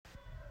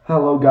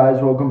Hello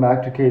guys, welcome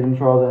back to Cadence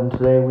World, and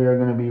today we are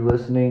going to be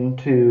listening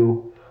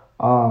to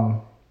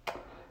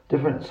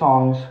different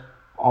songs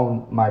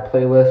on my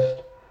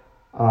playlist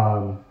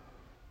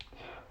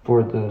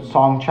for the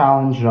song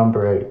challenge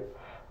number 8.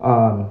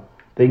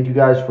 Thank you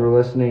guys for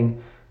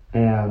listening,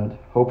 and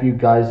hope you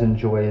guys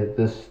enjoy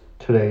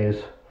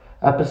today's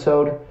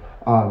episode.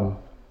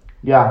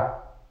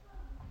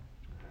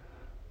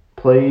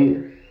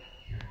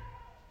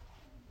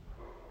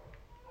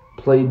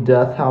 Play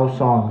Death House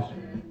songs.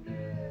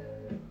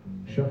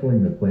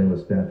 Shuffling the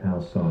playlist Death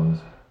House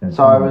songs. And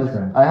So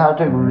I had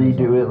to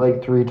redo it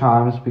like 3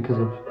 times because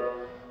of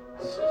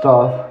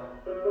stuff.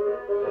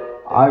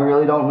 I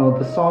really don't know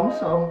the song,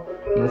 so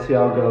let's see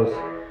how it goes.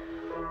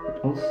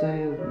 Don't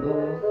say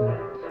little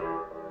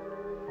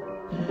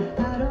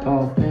things.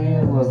 Don't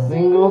feel a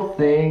single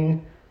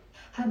thing.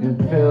 It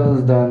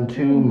feels done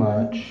too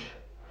much.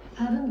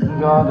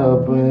 Got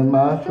up with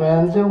my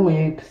friends in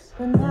weeks.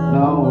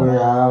 Now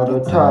we're out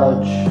of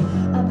touch.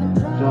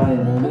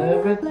 Trying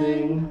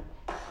everything.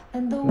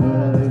 And the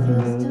world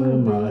feels too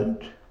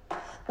much,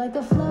 like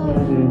a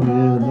floating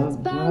world that's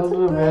bound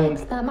to break.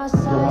 Snap my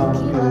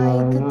psyche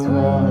like a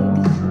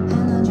twig,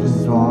 and I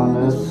just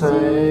wanna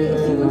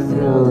say you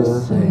feel the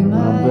same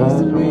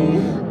as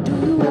me. Do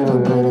you ever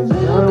get a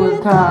little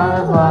bit tired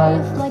of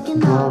life? Like you're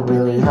not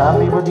really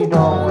happy, but you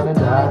don't wanna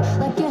die.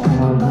 Like you're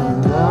hanging by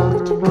a thread,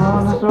 but you're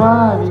gonna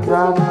survive. You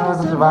gotta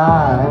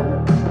survive.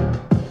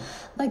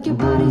 Like your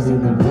body's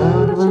in the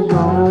road, but you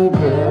don't really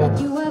care. Like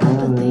you have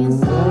empathy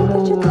inside,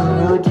 but you don't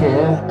really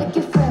care. Like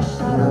you're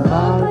fresh out of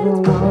love, but it's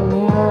going in the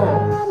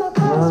air. I'm a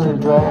bastard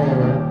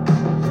player.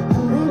 A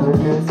little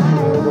bit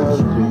tired of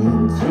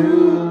trying to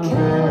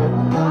care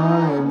when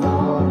I'm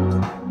wrong.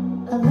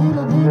 A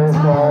little bit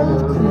tired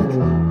of quick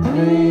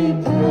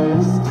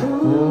this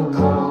too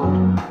cold.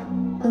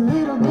 A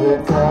little bit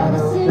tired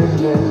of sinking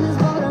this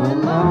water in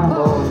my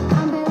boat.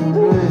 I'm barely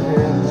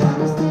breathing, trying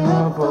to stay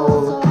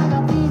afloat. So I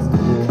got these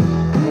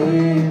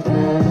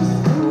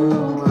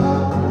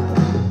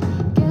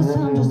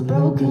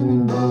broken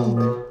and bold.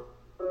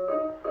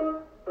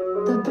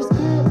 The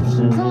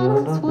prescription's on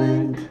its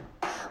way,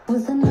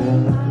 with a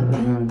name I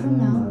can't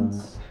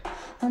pronounce,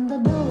 and the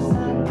dose I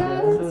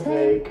gotta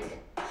take.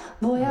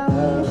 Boy, I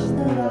wish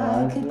that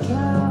I could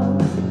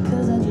count,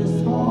 'cause I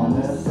just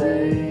wanna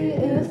say,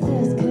 if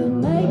this could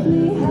make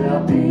me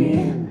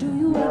happy. Do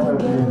you ever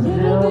get a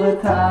little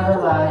bit tired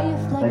of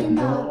life? Like you're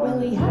not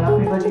really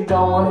happy, but you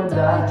don't wanna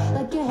die.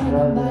 Like you're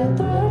hanging by a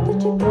thread,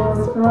 but you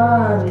gotta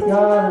survive. You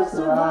gotta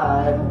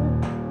survive.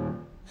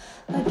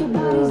 Like your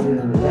body's in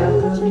the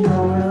road, but you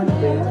don't really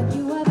care. Like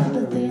you have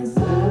empathy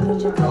inside,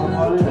 but you don't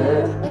really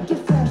care. Like you're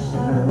fresh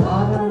out of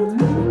love, but it's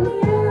been in the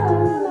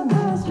air. I'm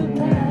past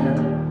repair.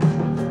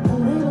 A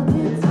little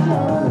bit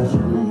tired of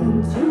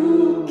trying to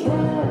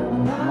care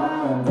when I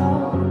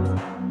don't.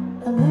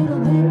 A little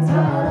bit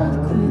tired of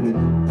quick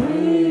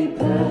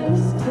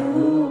repairs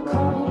too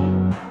cold.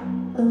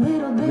 A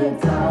little bit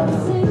tired of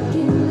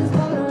sinking this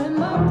water in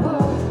my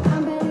boat.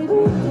 I'm barely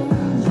breathing,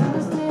 trying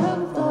to stay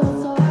afloat.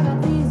 So I got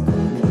these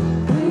quick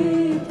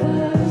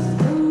repairs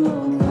too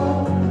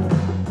cold.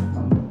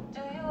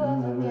 Do you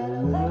ever get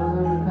a little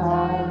bit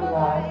tired of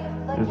life?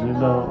 Cause you're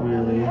not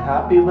really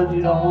happy, but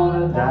you don't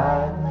wanna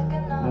die. Like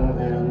you're not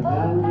really You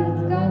happy, but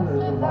you gotta gotta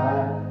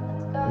survive.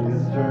 survive. You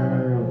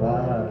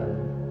survive.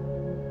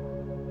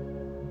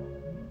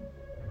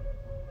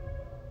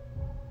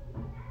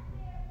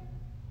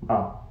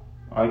 Oh,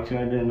 actually,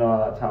 I didn't know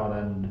that's how it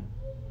ended.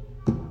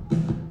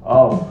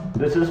 Oh,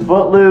 this is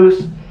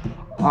Footloose.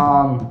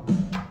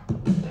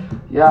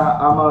 Yeah,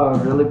 I'm a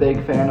really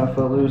big fan of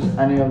Footloose.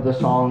 Any of the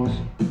songs.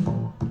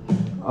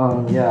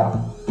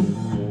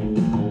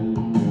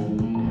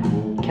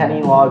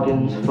 Kenny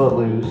Loggins'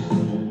 Footloose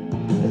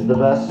is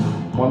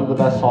one of the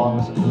best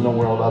songs in the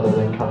world, other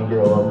than Country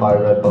Girl Love by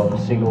Redbone,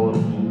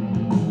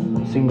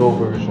 single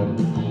version.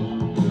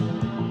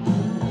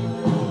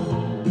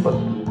 But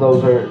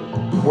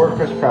we're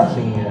Chris Pratt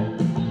singing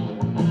it.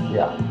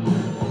 Yeah.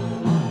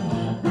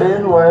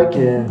 Been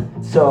working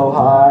so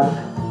hard,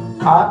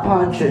 I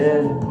punch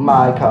in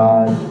my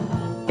card.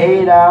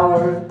 8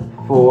 hours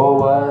for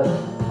what?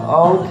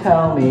 Oh,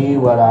 tell me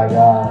what I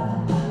got.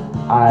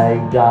 I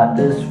got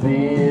this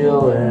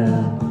feeling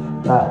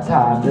that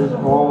time is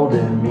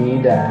holding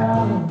me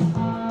down.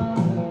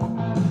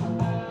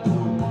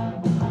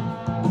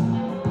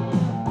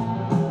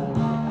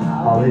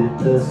 I'll hit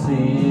the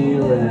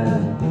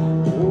ceiling,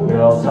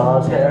 girls,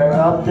 I'll tear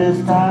up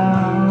this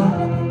town.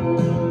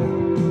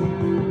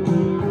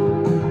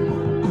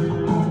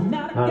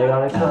 I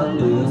gotta cut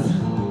loose,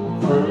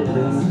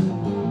 footloose,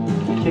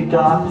 kick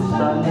off your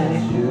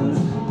Sunday shoes.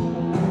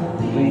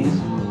 Please,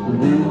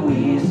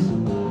 Louise,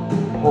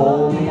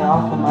 pull me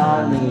off of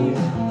my knees.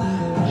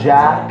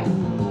 Jack,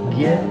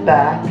 get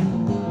back,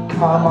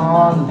 come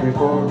on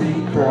before we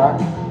crack.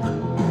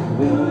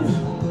 Lose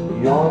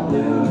your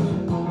blues,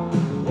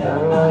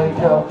 never wake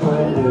up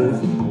for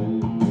loose.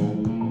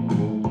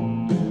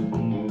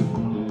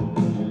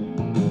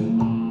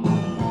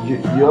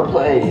 You're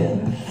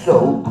playing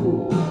so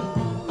cool,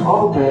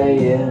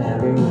 obeying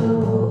every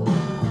rule.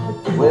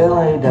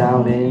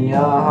 down in your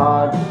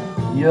heart.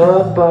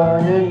 You're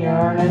burning,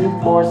 yearning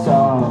for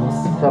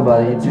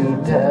somebody to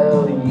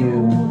tell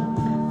you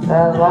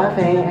that life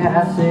ain't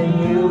passing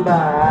you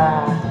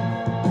by.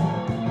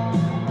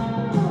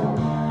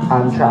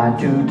 I'm trying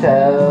to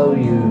tell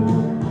you,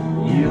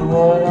 you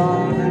would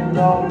only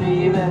don't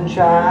even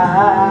try.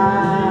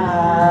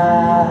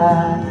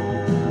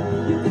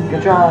 You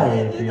can try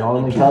if you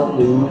only cut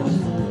loose,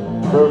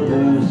 the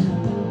blues.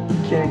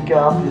 Kick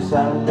off your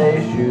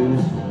Sunday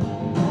shoes.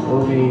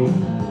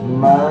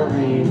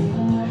 Marie,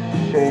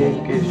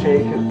 shake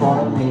it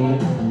for me.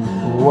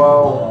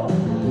 Whoa,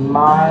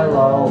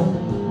 Milo,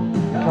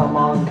 come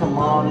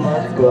on,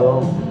 let's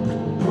go.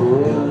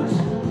 Lose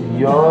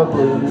your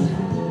blues.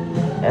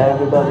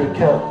 Everybody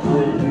cut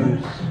foot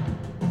loose.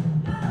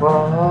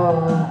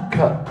 Whoa,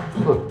 cut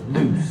foot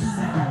loose.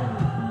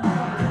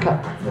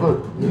 Cut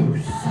foot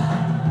loose.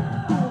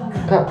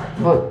 Cut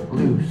foot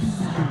loose.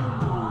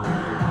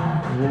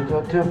 You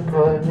got to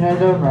put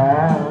it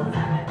around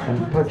and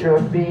put your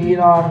feet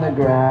on the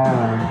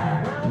ground.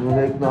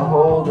 Lick the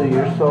hold of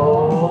your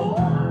soul.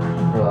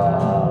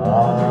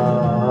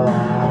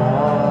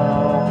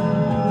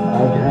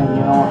 Again,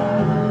 you know.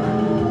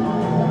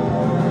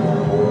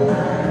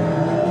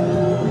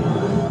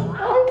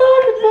 I'm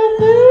talking about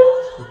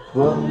this.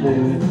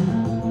 Footloose.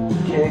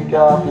 Kick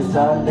off your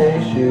Sunday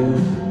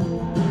shoes.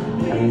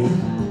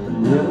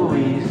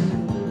 Louise,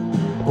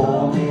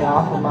 pull me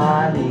off of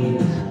my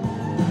knees.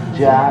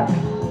 Jack,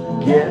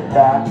 get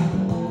back.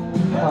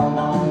 Come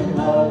on, you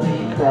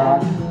lovely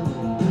crack.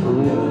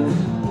 Lose,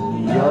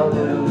 you'll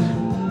lose.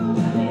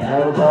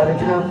 Everybody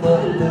come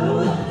but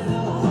lose.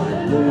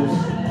 Loose,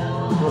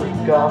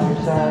 kick off your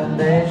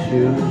Sunday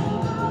shoes.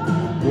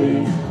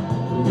 Please,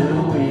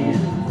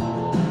 Louise,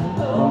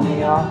 pull me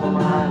off of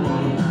my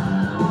knees.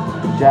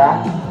 Jack,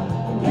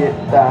 get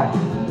back.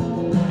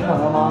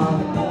 Come on,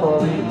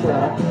 fully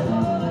crack.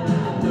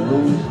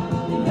 Lose,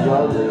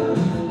 you'll lose.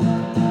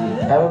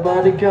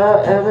 Everybody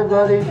cut,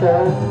 everybody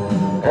cut.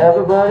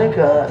 Everybody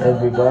cut,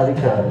 everybody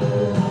cut.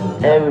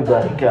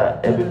 Everybody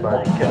cut,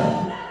 everybody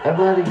cut.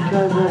 Everybody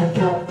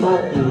cut,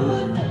 but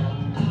loose.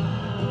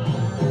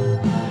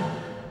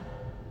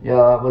 Yeah,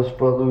 that was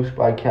Footloose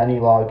by Kenny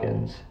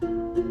Loggins.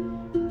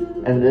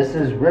 And this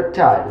is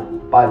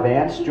Riptide by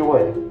Vance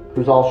Joy,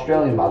 who's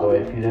Australian, by the way,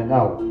 if you didn't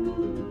know.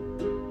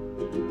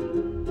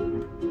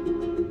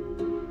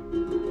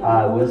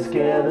 I was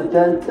scared of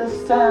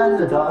dentists and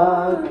the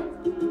dark.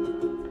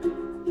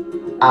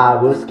 I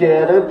was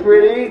scared of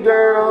pretty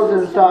girls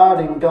and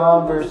starting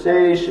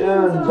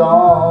conversations.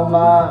 All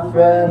my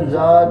friends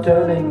are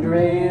turning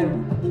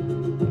green.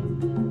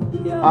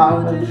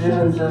 I'm a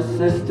magician's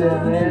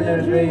assistant in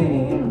their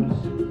dreams.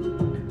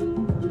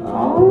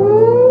 Oh,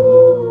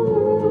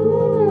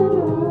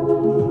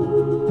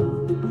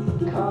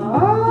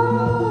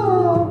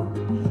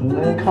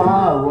 the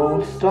car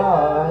won't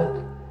start.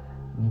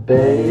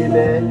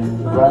 Baby,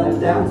 running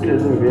down to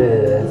the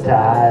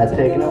riptide,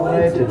 taken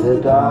away to the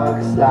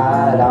dark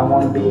side. I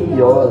wanna be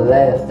your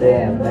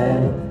left-hand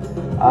man.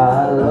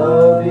 I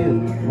love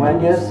you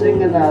when you're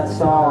singing that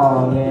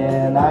song,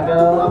 and I got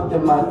a lump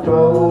in my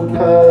throat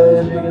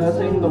 'cause you're gonna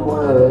sing the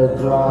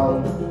words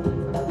wrong.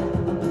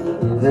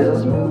 There's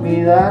this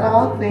movie that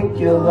I think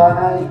you'll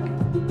like.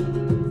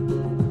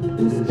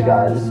 This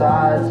guy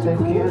decides to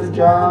get a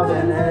job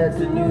and head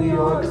to New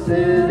York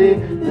City.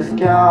 This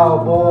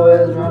cowboy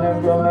is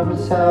running from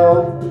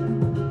himself.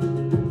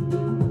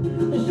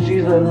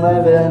 She's been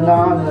living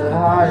on the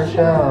higher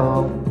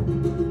shelf.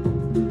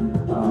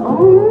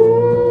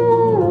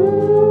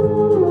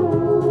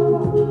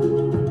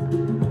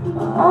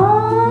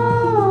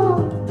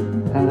 Oh,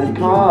 and the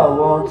car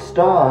won't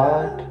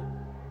start.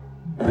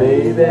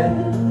 Baby,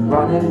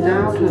 running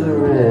down to the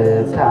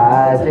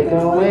riptide, taken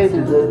away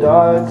to the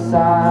dark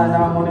side.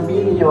 I wanna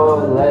be your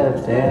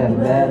left-hand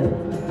man.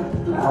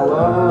 I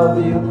love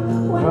you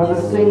when I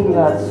sing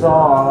that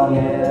song,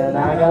 and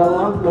I got a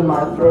lump in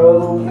my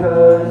throat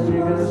 'cause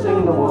you're gonna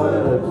sing the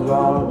words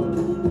wrong.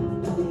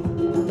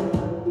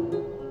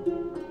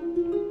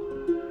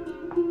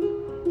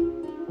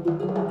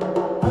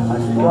 I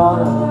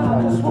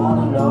just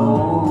wanna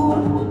know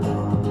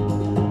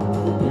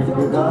if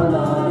you're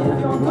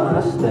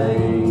gonna stay.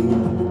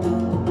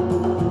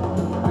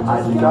 I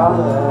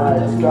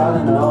just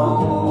gotta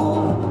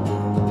know.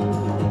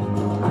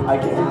 I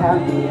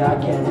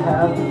can't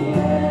have me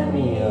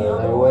any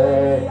other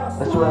way. I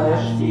swear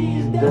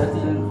she's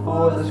destined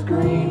for the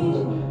screens.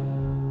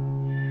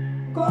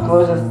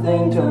 Closest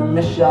thing to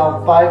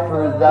Michelle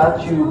Pfeiffer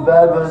that you've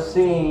ever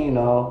seen.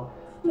 Oh,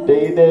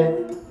 baby,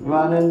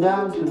 running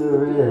down to the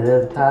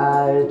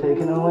riptide,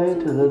 taken away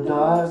to the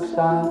dark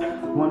side.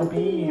 Wanna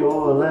be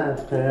your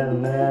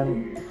left-hand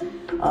man.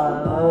 I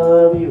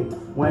love you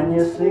when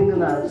you're singing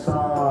that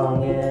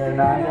song, and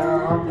I got a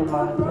lump in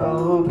my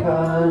throat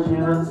 'cause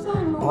you're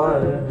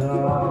words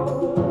wrong.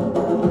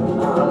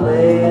 A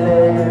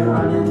lady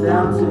running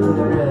down to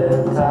the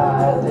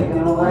riptide,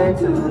 taken away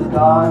to the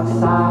dark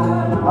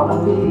side. I wanna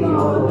be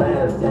your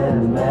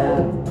left-hand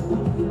man.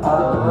 I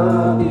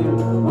love you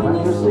when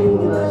you sing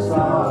that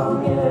song,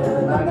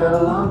 and I got a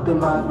lump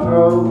my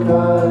throat,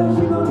 cause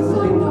you don't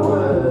sing the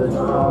words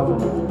wrong.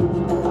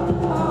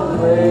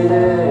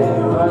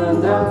 Waiting,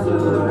 running down to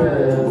the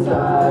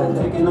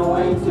riptide, taken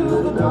away to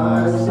the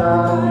dark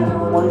side.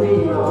 Wanna be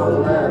your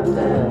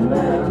left-hand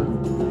man.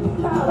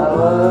 I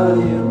love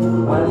you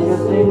when you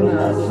sing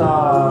that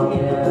song,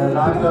 yeah. And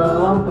I got a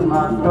lump in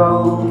my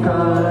throat,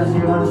 cause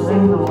you're gonna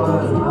sing the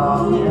words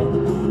wrong, yeah.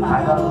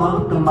 I got a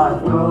lump in my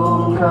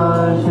throat,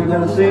 cause you're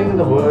gonna sing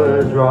the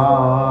words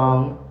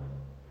wrong.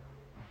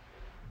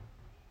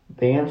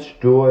 Vance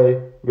Joy,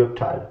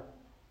 Riptide.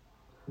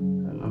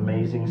 An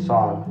amazing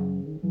song.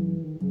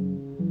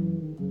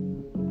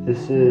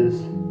 This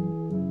is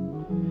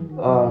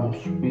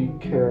Sweet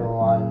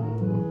Caroline.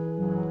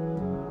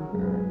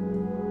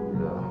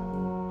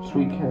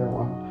 Sweet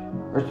Caroline.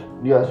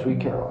 Sweet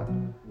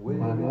Caroline.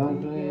 When at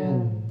the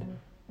end,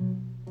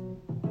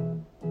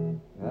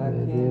 I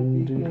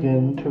didn't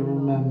begin to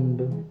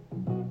remember,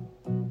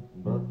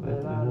 but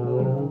then I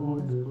know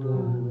it's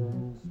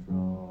growing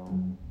strong.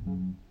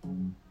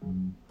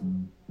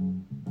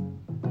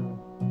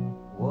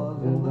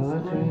 Wasn't the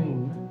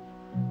dream,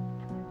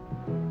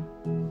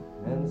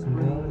 and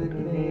spring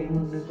became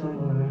the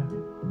summer.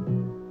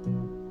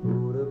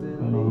 Would have been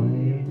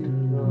made to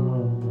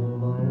come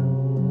alone.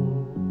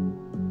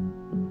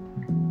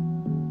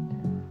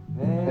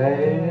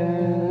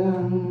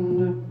 And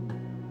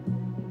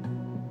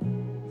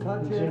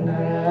touching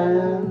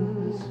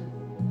hands,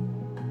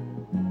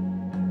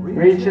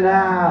 reaching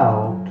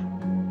out,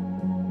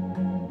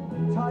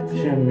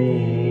 touching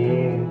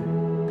me,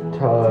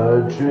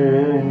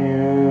 touching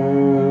you,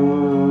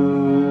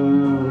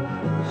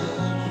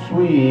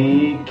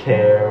 sweet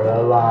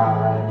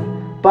Caroline,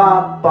 ba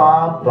ba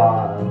ba,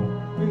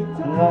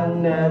 I've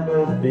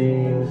never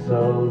been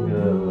so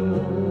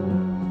good.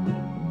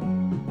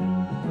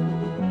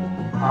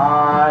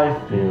 I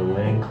feel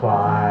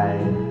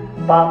inclined,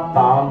 bum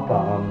bum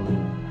bum,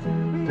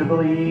 to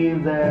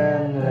believe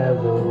there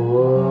never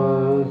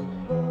was.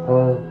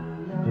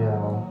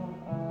 Yeah,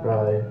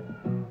 right.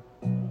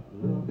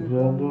 Look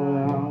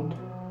around,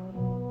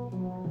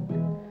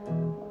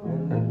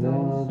 and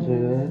now it's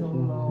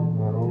no.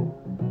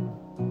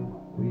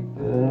 We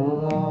feel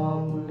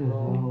along is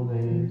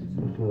always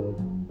good.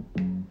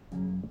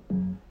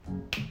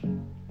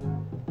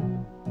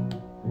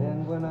 And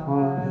when I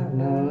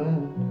know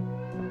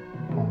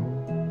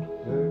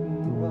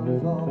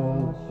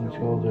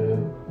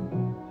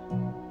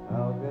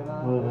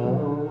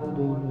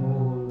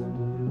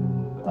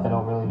I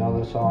don't really know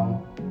this song.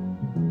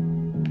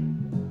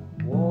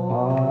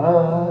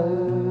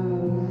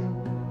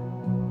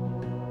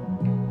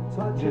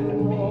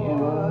 Touching me,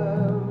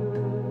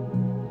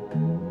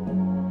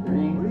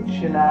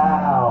 reaching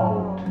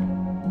out,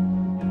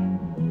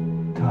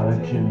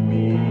 touching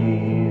me,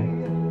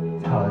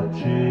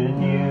 touching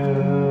you,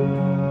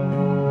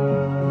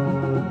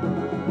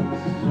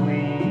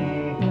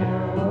 sweet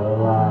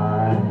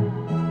Caroline,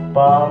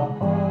 bum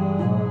bum,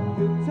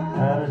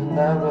 has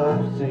never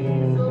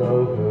seemed so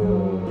good.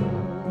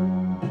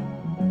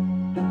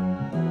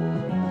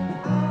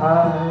 I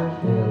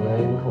feel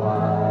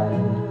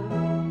inclined,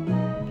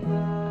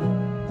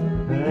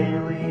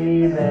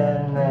 lately there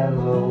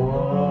never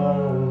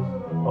was.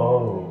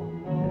 Oh,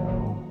 no.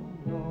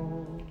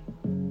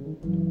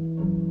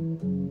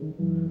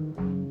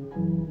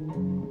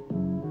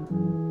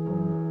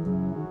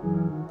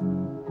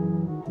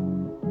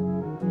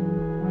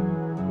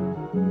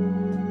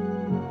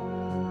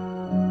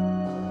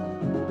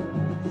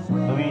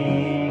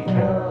 Sweet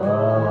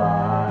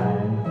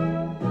Caroline,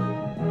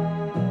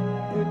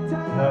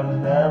 I've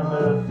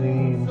never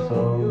seemed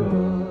so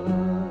good.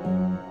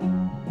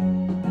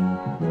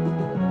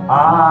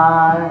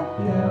 I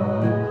feel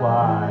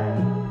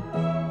inclined,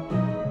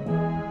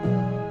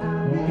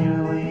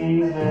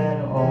 believe in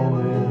all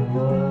it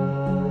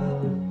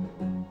was.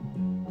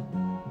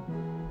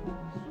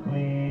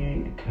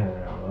 Sweet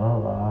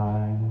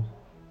Caroline.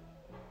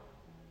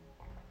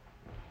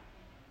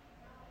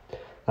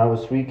 That was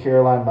Sweet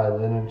Caroline by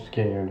Lynyrd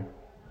Skynyrd.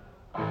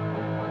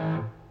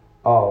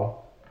 Oh.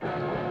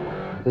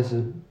 This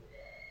is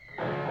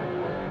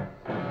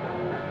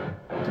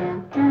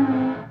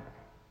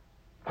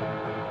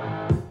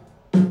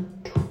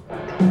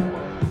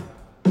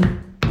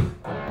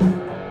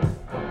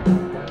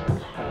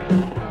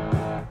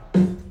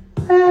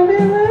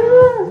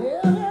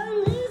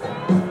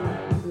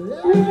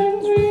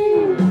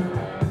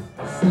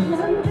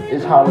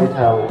is Highway to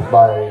Hell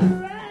by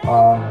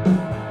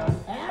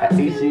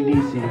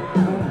AC/DC.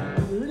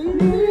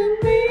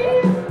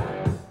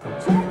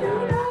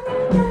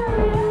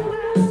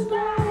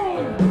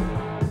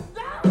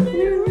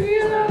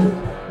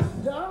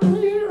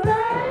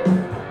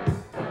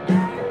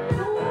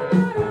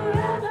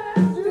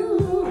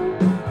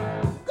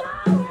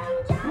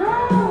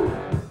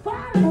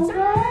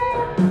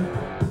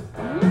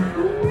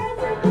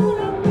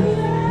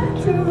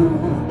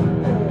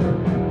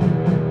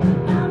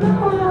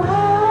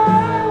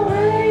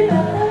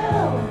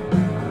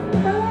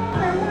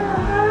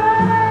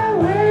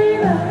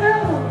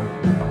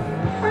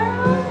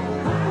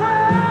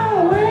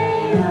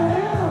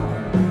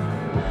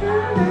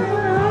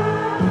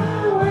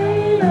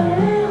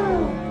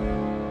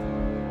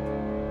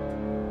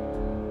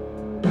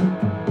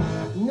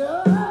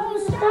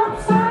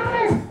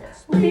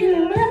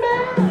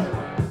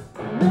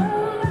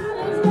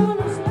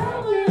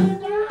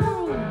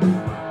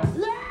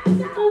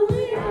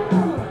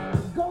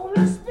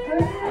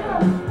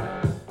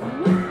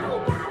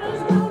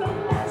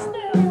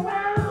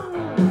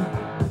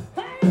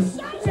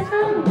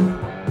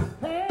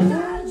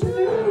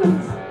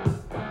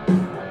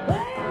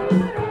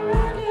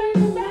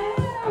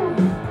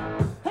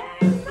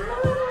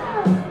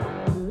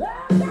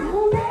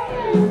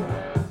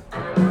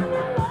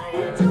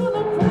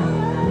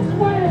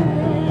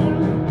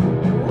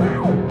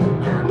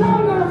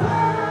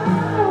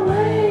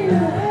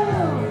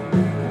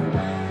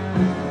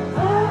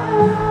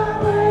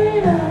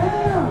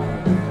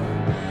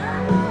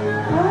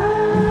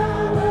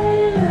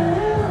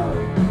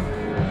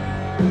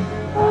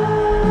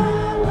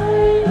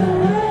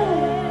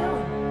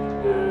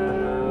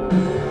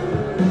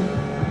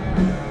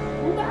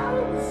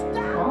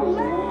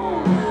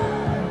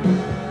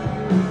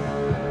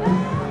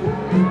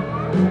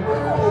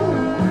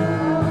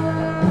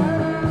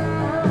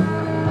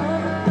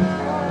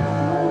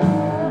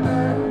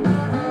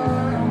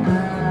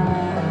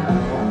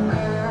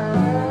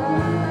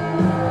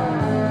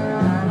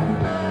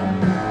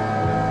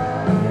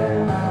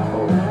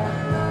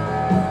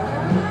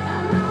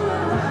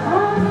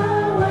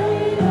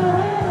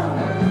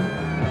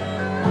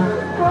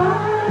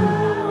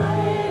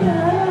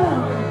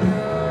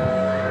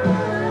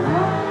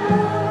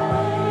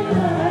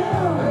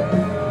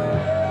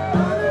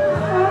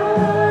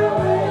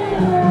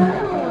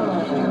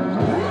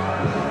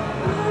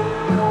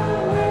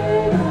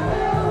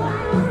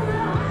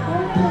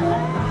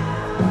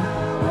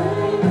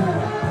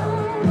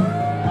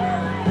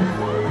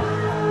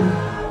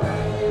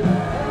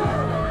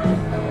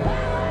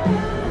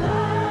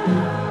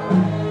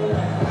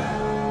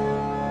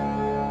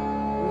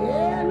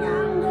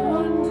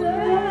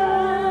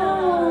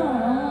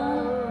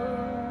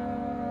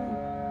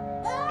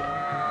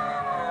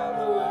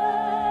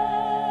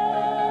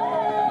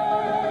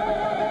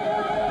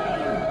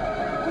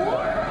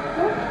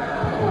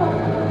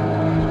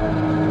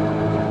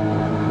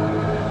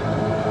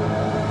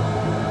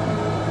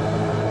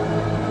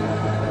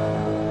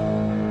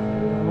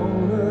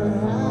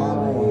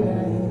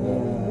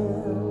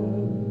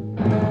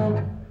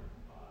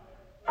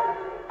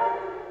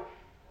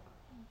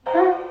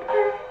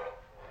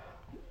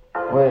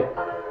 Wait.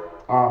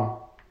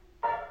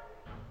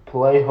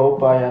 Play Hope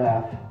by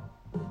NF.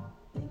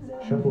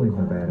 Shuffling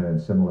Havana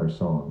and similar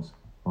songs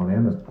on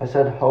Amazon. I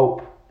said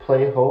Hope.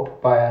 Play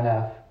Hope by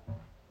NF.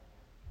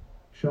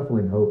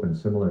 Shuffling Hope and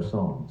similar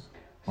songs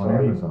on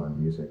Sorry. Amazon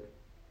Music.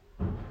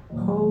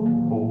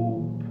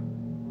 Hope.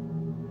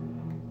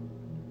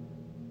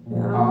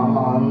 I'm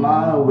on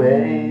my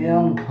way,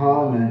 I'm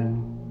coming.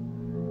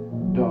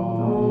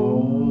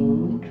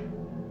 Don't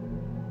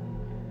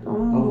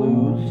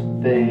lose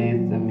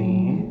faith in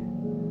me.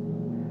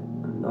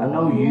 I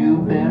know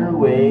you've been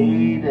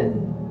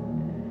waiting.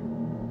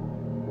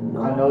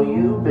 I know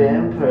you've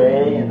been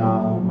praying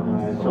on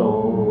my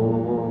soul.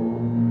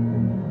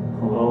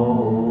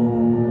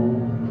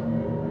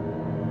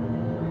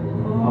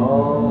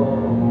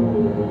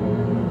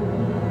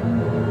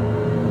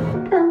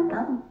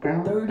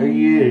 For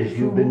years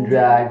you've been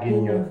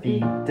dragging your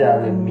feet,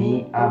 telling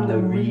me I'm the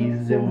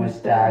reason we're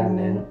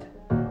stagnant.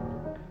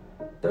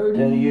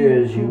 30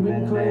 years you've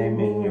been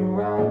claiming your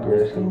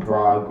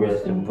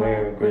progress and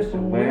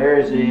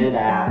where's it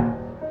at?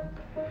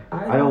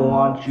 I don't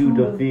want you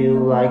to feel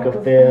like a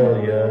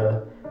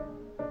failure.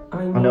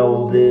 I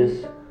know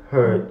this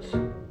hurts.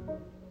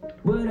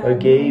 I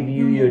gave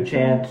you your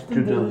chance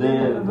to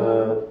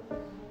deliver.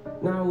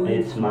 Now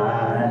it's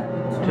my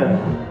turn.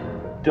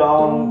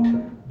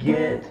 Don't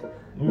get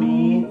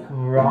me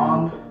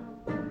wrong.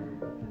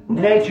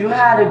 Nate, you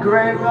had a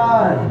great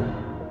run,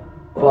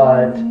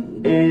 but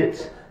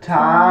it's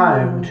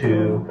time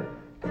to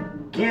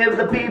give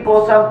the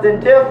people something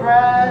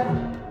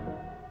different.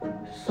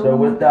 So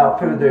without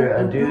further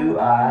ado,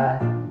 I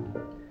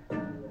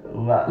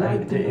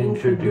like to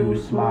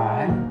introduce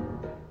my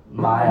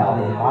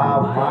album,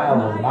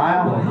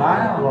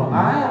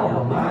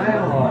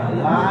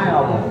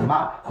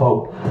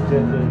 Hope.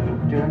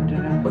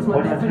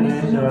 What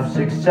definition of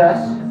success?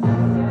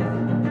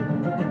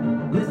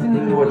 Listen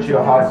to what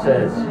your heart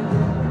says.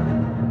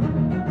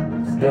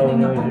 Don't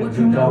know what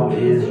you know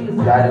is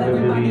right,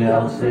 everybody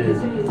else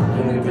is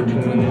in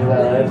between your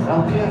legs.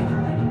 Okay.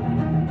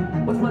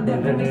 What's my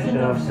definition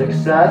of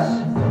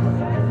success?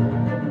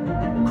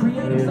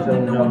 Creating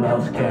something no one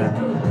else can.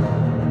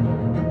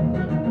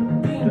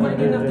 Being big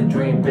enough to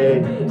dream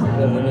big.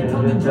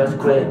 Just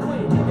quit.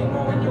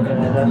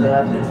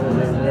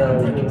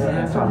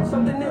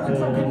 Something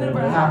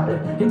never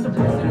happened. It's a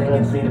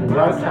blessing.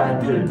 Dark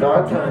times to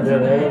dark times,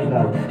 there ain't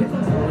no.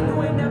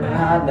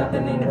 Had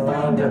nothing in the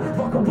finder.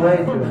 Walk away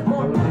to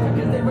more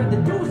because they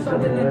rather do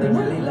something that they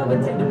really love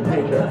and take the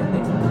picture.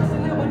 It's a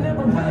person that would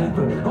never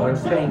waver or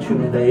change who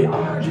they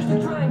are just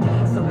to try and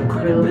gain some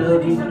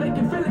credibility so they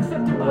can feel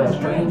accepted by a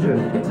stranger.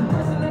 It's a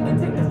person that can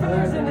take the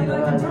fears and they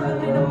like to turn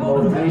them into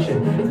motivation.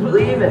 It's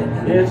believing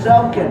in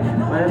yourself can,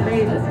 but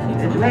amazing.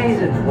 It's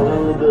amazing. What a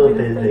little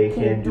bit they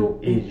can do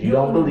is you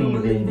don't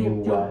believe in you.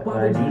 What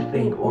I do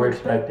think or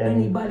expect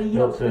anybody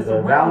else is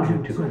around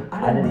you to.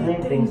 I didn't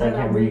think things I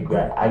can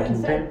regret. I can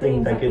think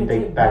things I can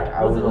take back.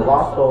 I was a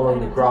lost soul in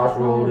the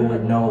crossroad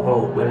with no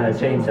hope when I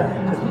changed that.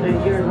 I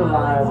spent years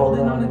alive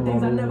holding on to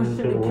things I never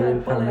should have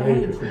kept from the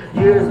hatred.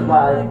 Years of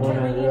life when I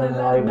realized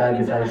I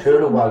guess I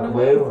should have walked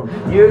away from.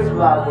 Years of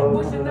life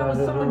wishing I was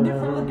someone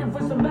different looking for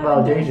some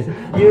validation.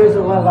 Years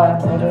of my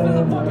life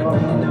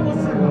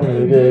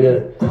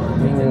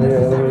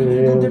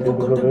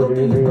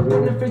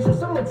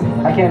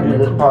I can't do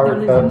this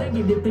part,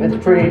 but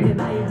it's pretty interesting.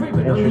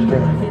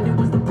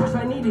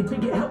 To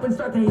get help and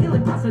start the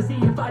healing process. See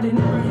if I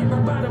didn't ever hit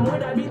my bottom,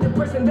 would I be the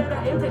person that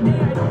I am today?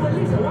 I don't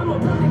believe so. I'm a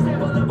prime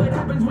example of what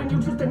happens when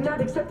you choose to not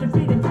accept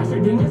defeat and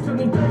faster. Then it took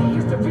me 30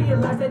 years to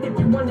realize that if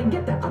you want to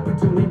get the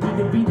opportunity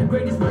to be the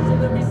greatest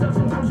version of yourself,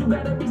 sometimes you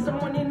gotta be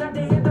someone you're not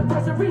to hear the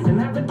voice of reason.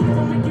 Having kids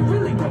will make you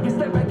really take a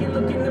step back and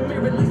look in the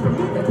mirror. At least for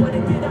me, that's what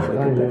it did. I wake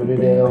up every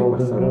day, hold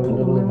the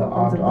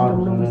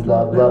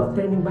love,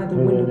 standing by the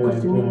window,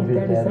 questioning if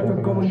that is ever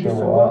going to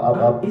show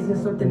up.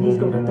 Isn't something he's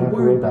gonna have to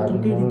worry about.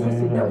 Don't get it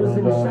twisted, that was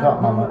in the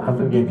shop. Mama, I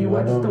forgive you.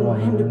 I just don't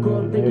want him to grow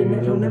up thinking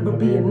that he'll never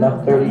be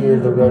enough. 30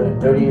 years of running,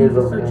 30 years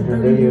of searching,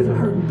 30 years of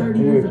hurting, 30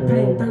 years of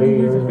pain, 30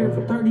 years of fear,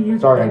 for 30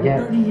 years. Sorry, I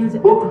can't. 30 years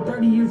of effort,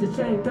 30 years of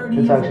shame, 30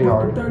 years of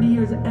hope, 30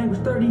 years of anguish,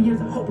 30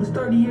 years of hopeless,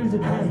 30 years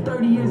of hate,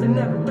 30 years of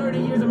never, 30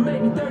 years of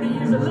maybe, 30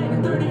 years of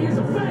later, 30 years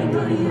of fame,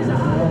 30 years of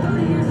hope,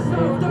 30 years of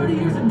sorrow, 30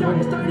 years of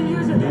darkness, 30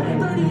 years of pain,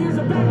 30 years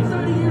of baggage,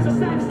 30 years of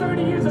sadness,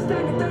 30 years of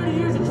stagnant, 30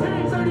 years of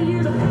change, 30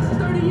 years of patience,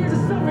 30 years of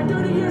suffering,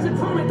 30 years of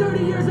torment,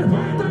 30 years of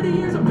 30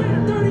 years of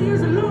bitter, 30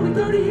 years of lonely,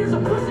 30 years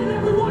of pushing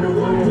everyone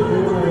away. You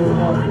know what we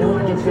want, I know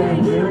I can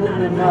change. You're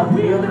not enough,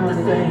 we are not the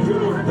same. You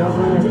don't have to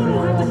fight, you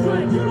don't have to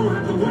strength, you don't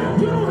have to win,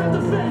 you don't have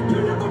to fake.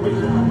 You'll never be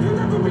loved, you'll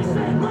never be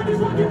safe. Might as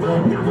well give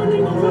up, never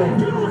leave a way.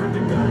 You don't have to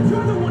gun,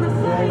 you're the one to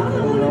fight. I'm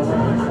the one to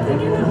charge,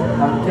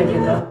 I'm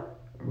taking the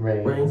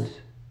reins.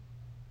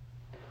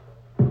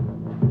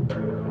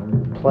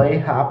 Play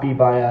Happy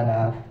by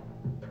NF.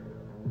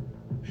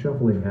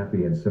 Shuffling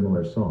Happy and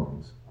similar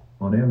songs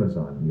on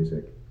Amazon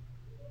Music.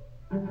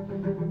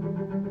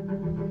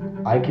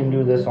 I can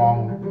do this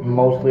song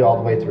mostly all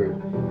the way through.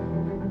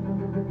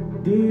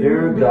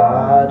 Dear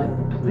God,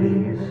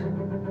 please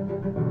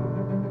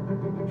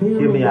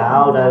Hear me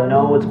out, I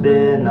know it's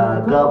been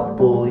a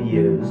couple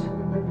years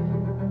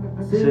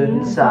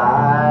since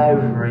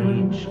I've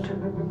reached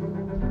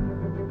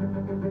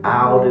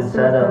out and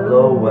said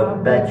hello. I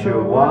bet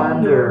you're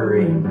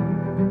wondering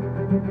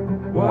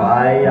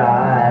why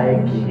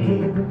I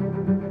keep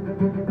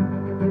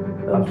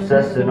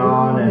obsessing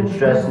on and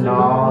stressing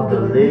all the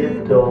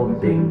little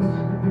things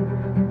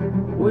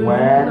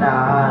when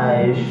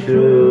I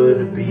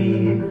should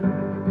be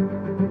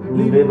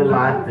living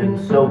life and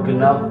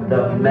soaking up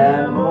the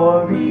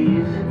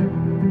memories.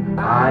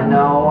 I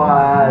know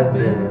I've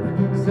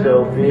been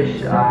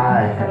selfish, I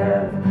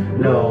have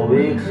no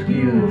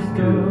excuse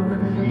to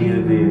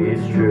give it,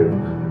 it's true.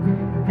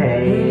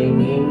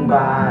 Hanging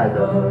by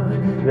the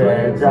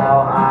threads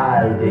how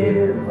I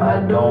live, I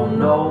don't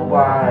know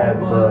why,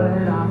 but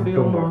I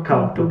feel more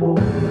comfortable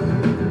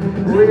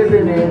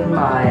living in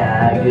my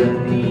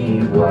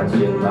agony,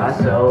 watching my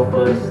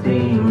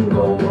self-esteem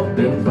go up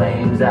in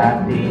flames,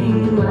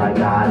 acting like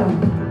I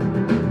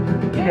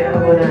don't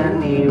care what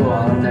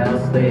anyone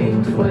else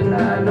thinks, when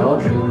I know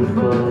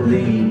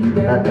truthfully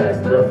that that's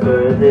the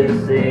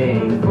furthest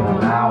thing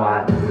from how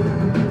I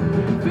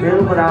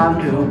feel. But I'm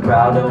too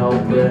proud to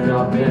open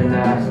up and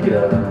ask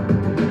you,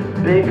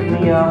 pick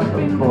me up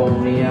and pull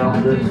me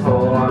out this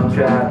hole I'm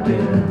trapped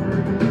in.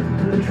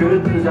 The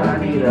truth is I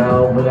need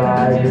help, but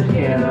I just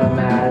can't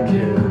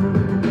imagine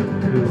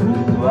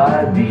who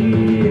I'd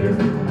be if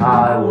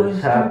I was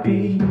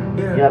happy.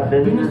 Yeah, I've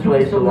been this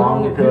way so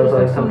long, it feels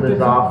like something's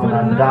off when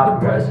I'm not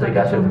progressed. I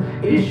got some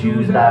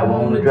issues that I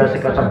won't address.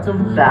 I got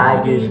some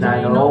baggage that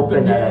I don't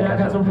open. I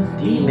got some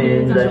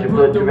demons I should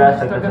put to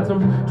rest. I got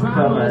some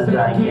traumas that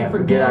I can't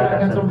forget.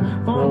 I got some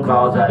phone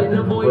calls I've been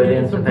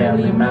avoiding, some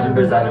family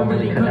members I don't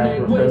really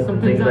connect with,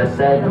 some things I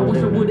said, no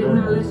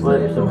things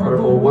slip, some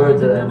hurtful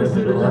words that I never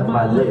should have left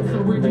my lips,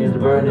 some things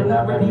burning,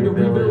 not ready to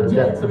reveal the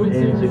depth, some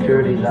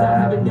insecurities I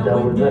haven't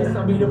dealt with yet.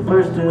 I'm the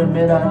first to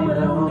admit I need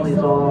a lonely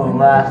soul, and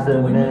last to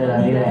admit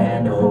I need a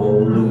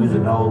handle,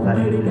 losing hope,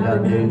 I need to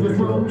have dangerous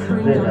road.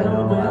 Then I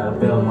know how to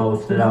feel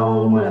most at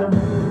home when I'm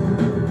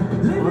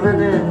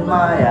living in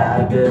my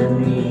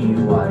agony,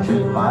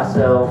 watching my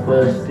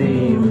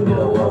self-esteem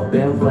go up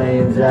in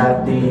flames,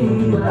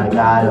 acting like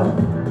I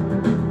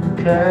don't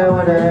care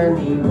what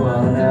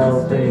anyone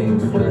else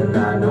thinks, when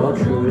I know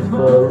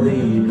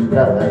truthfully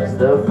that that's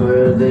the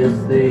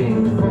furthest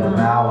thing from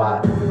how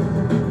I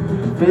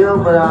feel.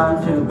 But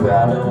I'm too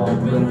proud to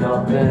open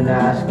up and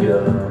ask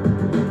you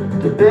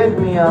to pick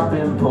me up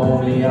and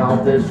pull me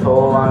out this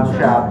hole I'm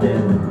trapped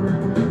in.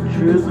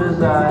 Truth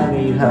is I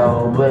need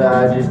help, but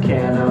I just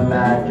can't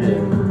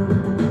imagine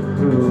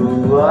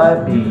who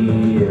I'd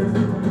be if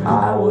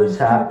I was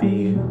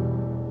happy.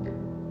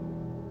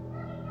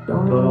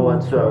 Don't know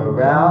what's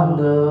around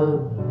the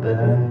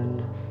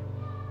bend,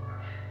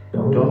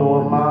 don't know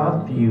what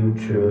my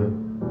future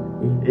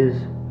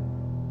is,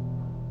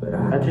 but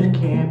I just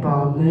keep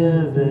on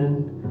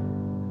living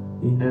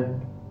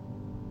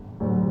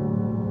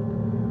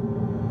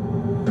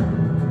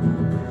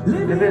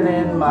living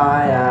in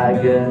my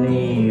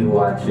agony,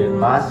 watching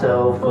my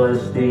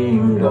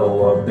self-esteem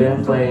go up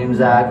in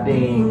flames,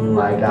 acting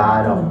like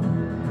I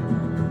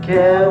don't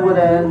care what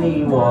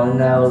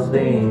anyone else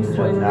thinks,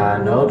 when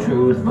I know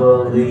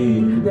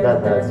truthfully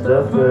that that's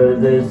the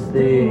furthest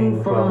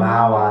thing from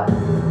how I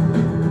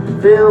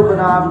feel. But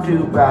I'm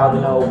too proud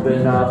to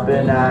open up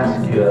and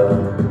ask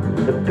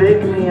you to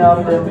pick me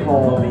up and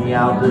pull me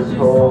out this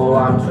hole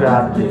I'm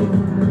trapped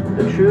in.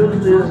 The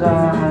truth is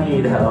I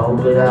need help,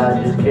 but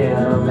I just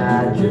can't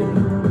imagine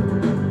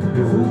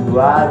who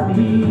I'd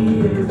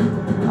be if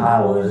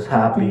I was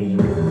happy.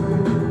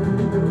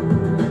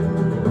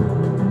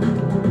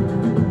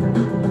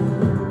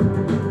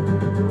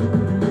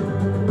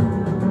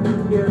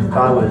 If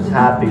I was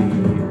happy.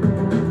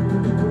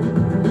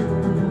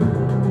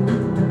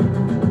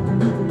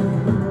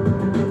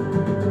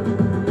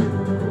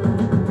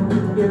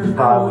 If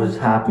I was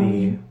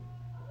happy.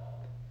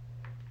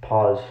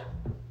 Pause.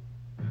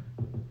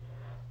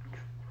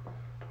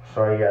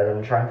 Sorry guys,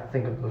 I'm trying to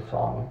think of the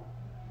song.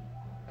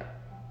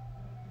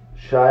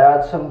 Should I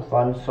add some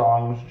fun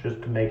songs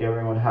just to make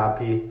everyone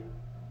happy?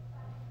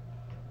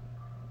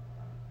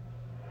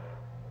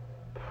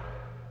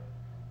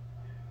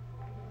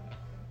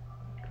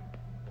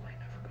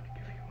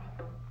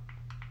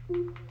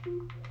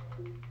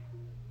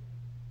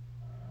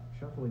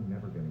 Shuffling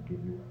Never Gonna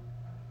Give You Up.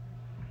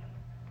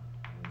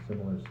 And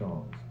similar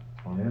songs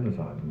on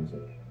Amazon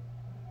Music.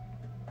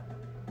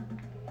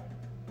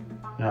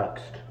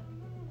 Next.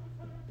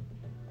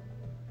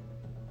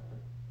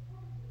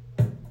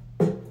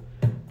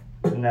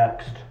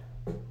 Next.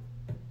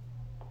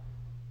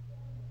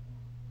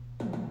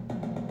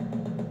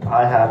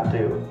 I have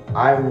to.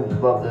 I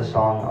love this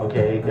song,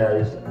 okay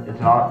guys? It's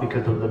not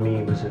because of the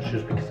memes, it's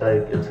just because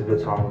it's a good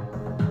song.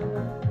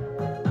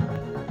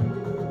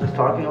 It's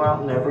talking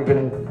about never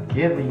gonna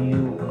give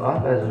you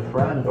up as a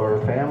friend or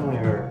a family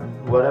or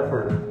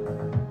whatever.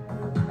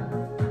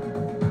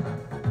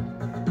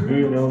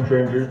 Be no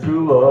strangers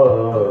to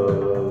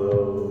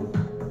love.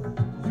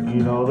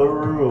 You know the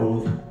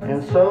rules,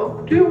 and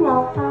so do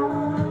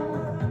I.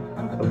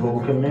 A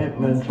full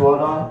commitment's what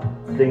I'm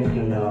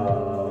thinking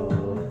of.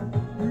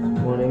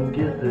 Wouldn't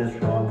get this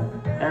from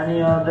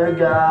any other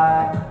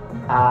guy.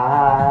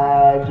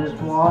 I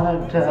just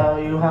wanna tell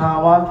you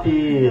how I'm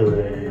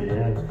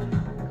feeling.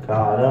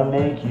 Gotta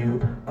make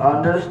you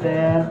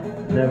understand.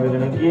 Never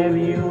gonna give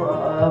you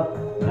up.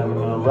 Never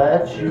gonna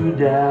let you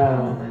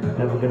down.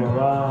 Never gonna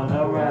run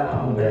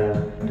around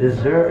and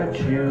desert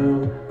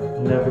you.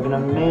 Never gonna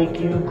make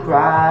you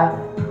cry.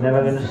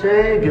 Never gonna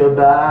say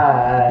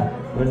goodbye.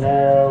 We're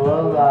never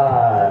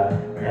alive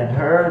and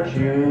hurt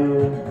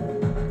you.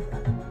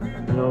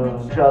 We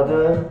know each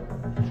other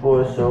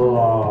for so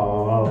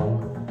long.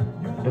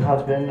 Your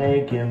heart's been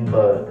aching,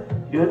 but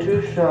you're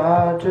too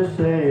shy to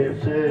say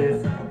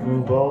it, We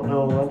both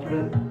know what's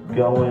been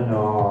going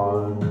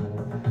on.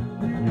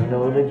 You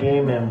know the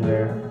game and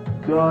we're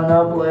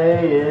gonna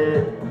play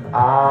it.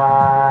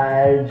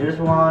 I just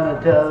wanna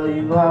tell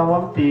you how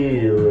I'm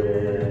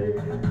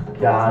feeling.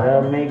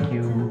 Gotta make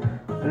you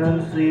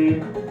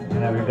see.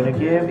 Never gonna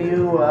give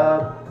you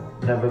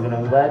up. Never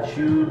gonna let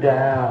you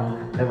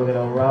down. Never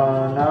gonna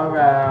run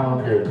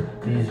around and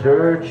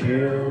desert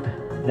you.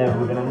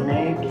 Never gonna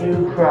make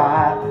you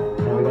cry.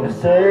 Never gonna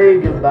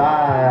say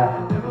goodbye.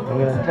 I'm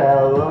gonna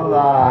tell a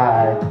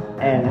lie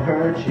and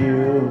hurt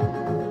you.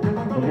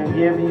 I'm gonna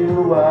give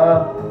you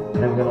up.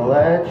 Never gonna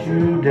let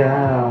you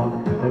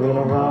down. Never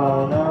gonna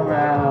run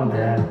around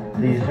and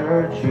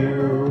desert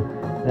you.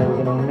 Never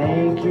gonna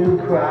make you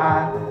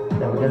cry.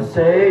 Never gonna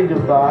say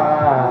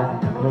goodbye.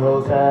 Never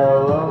gonna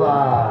tell a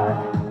lie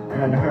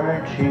and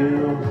hurt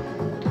you.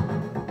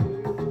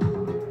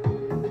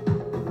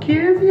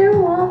 Give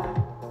you up.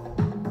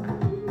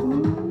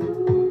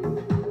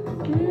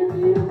 Give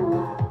you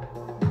up.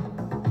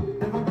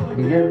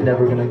 You give,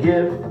 never gonna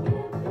give.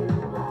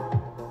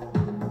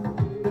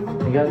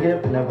 You gotta give,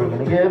 never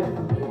gonna give.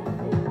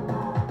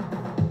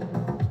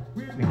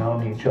 We known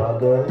each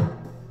other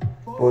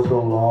for so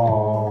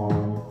long.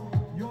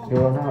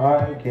 You're not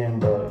hiking,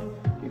 but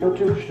you're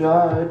too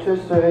shy to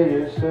say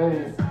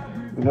it.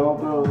 We don't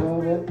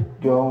believe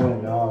it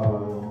going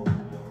on.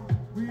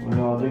 We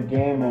know the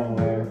game and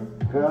we're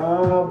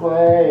gonna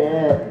play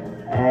it.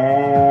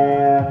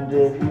 And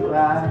if you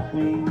ask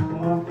me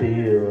how I'm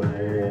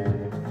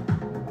feeling,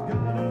 I'm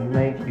gonna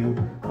make you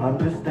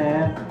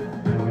understand.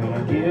 I'm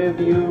gonna give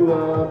you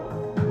up.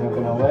 I'm not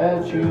gonna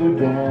let you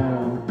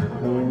down.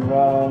 I'm gonna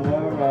run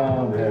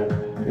around and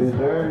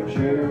desert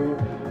you.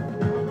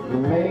 To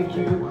make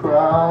you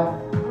cry.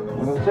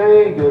 I'm gonna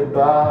say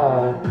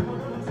goodbye.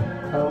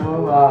 Tell a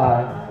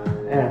lie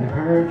and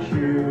hurt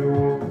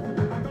you.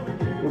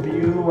 Give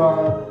you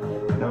up.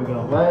 Never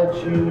gonna let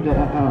you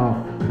down.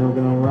 Never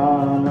gonna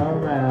run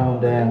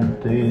around and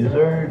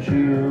desert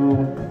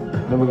you.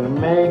 Never gonna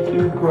make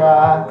you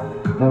cry.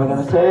 Never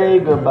gonna say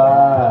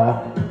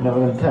goodbye. Never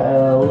gonna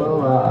tell a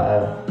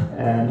lie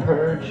and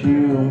hurt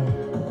you.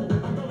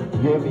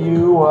 Give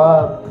you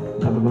up.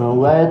 Never gonna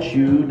let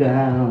you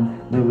down.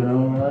 Never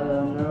gonna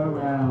run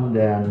around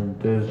and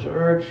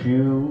desert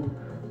you.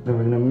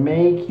 Never gonna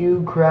make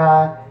you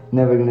cry.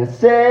 Never gonna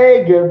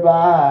say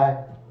goodbye.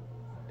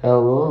 Tell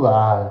a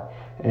lie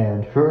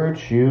and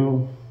hurt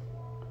you.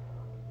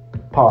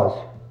 Pause.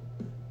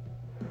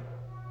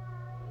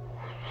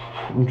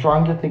 I'm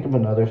trying to think of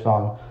another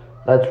song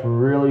that's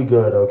really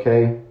good,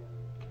 okay?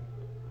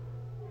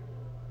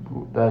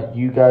 That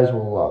you guys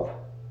will love.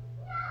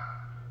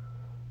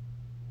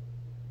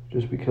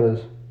 Just because.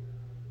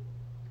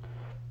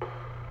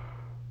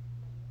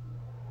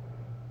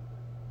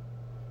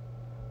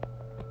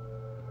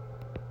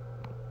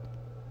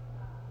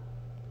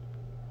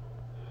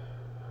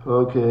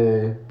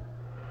 Okay.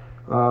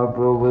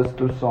 Bro, list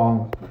of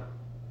songs.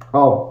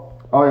 Oh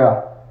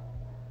yeah.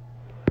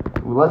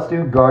 Let's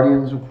do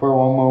Guardians for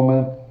one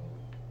moment.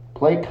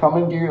 Play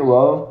Coming to Your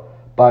Love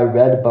by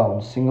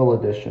Redbone, single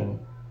edition.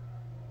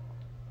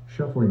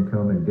 Shuffling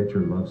Come and Get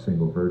Your Love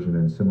single version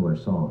and similar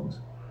songs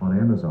on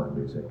Amazon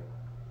Music.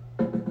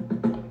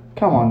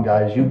 Come on,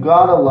 guys, you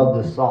gotta love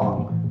this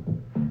song.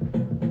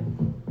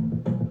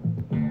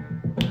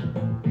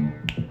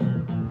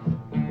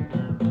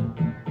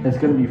 It's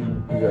gonna be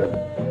good.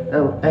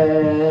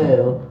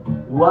 L,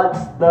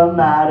 what's the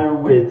matter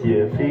with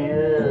your feet?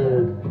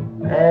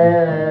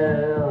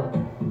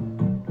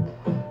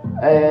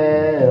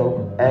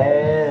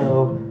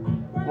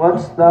 L,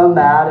 what's the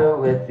matter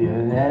with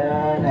your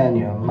head and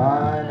your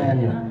mind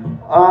and your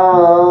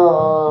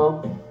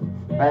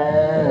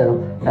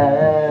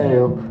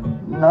L,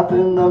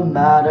 nothing the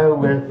matter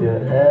with your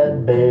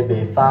head,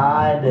 baby,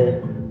 find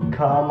it,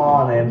 come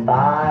on and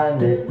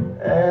find it,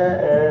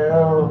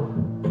 L.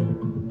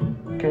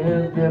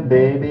 Kiss you,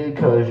 baby,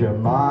 'cause you're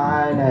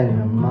mine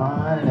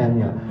and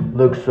you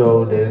look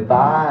so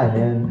divine.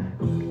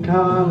 And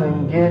come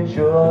and get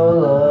your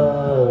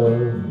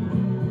love.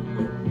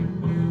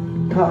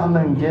 Come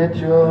and get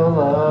your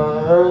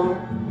love.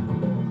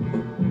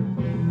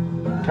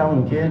 Come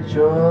and get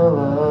your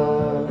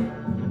love.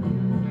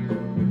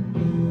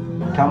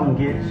 Come and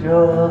get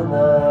your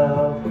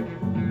love.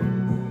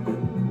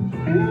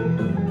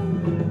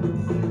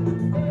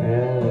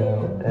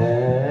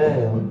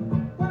 L.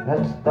 That's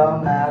What's the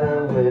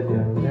matter with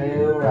you?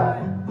 Feel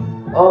right?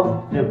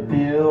 Oh, you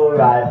feel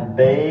right,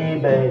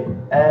 baby.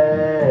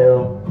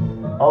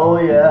 Oh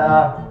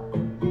yeah.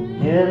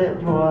 Get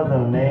it for the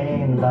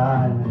main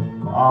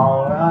line.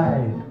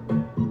 Alright.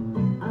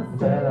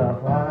 Better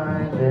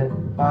find it,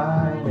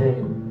 find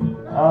it.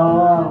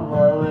 Oh, I'm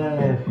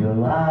loving if you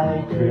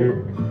like it.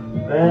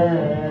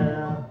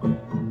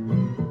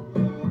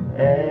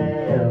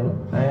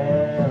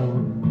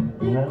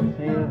 Let's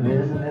see your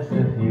business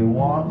if you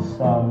want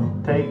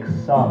some. Take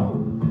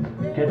some.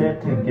 Get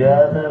it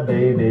together,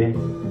 baby.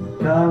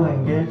 Come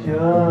and get your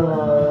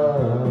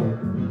love.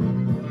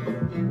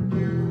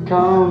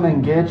 Come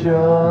and get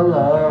your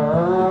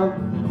love.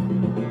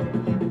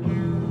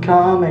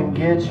 Come and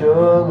get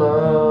your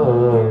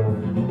love.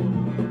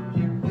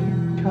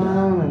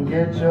 Come and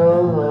get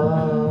your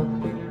love.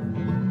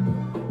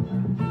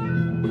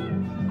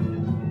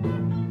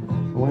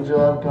 Want your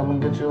love? Come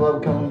and get your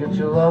love. Come and get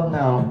your love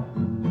now.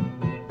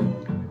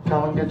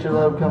 Come and get your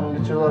love. Come and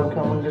get your love.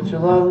 Come and get your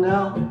love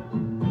now.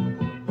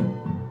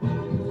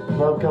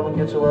 Love, come and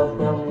get your love.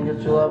 Come and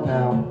get your love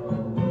now.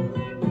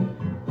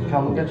 Come and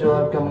get your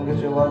love. Come and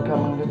get your love.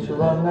 Come and get your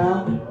love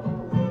now.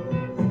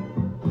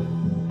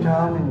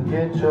 Come and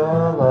get your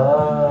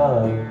love.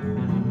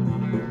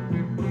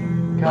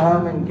 Come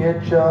and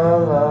get your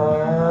love.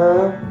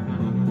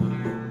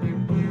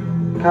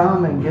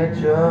 Come and get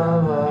your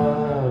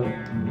love.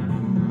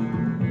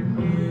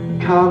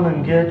 Come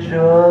and get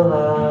your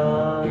love.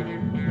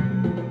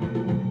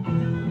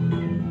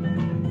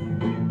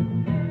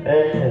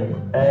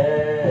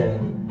 Hey,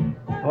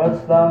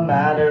 what's the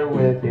matter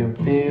with you?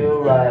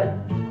 Feel right?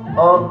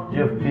 Oh,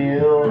 you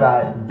feel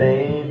right,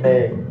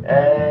 baby.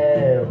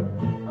 Hey,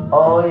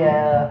 oh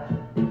yeah.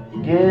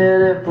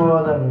 Get it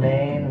for the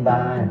main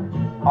line.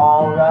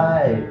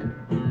 Alright.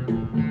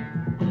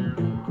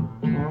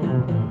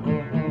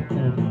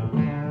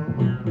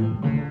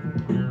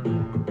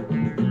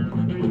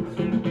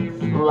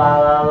 La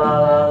la la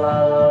la la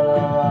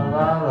la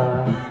la la.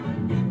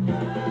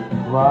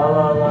 La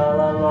la la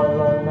la la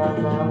la la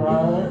la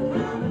la.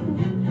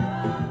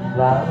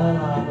 La la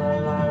la la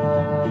la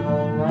la la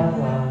la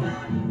la.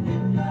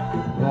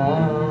 La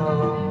la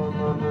la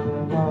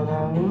la la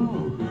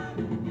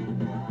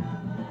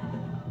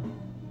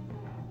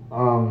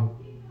la.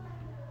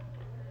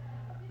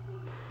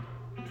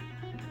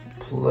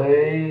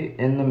 Play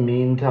in the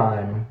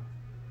meantime.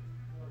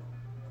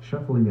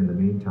 Shuffling in the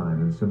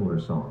Meantime and Similar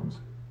Songs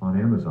on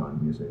Amazon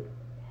Music.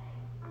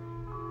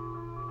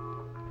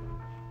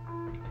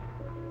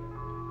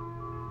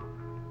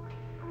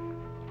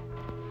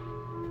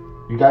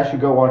 You guys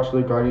should go watch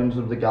the Guardians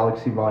of the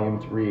Galaxy Volume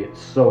 3.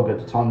 It's so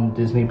good. It's on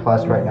Disney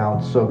Plus right now.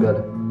 It's so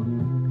good.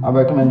 I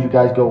recommend you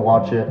guys go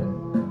watch it.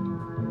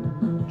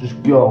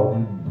 Just go.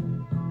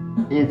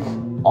 It's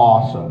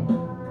awesome.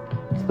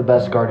 It's the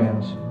best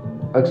Guardians,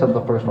 except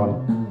the first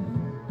one.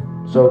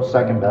 So it's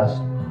second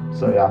best.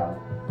 So yeah,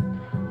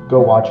 go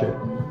watch it.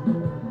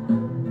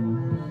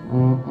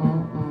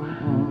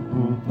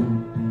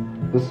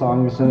 The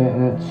song is in it,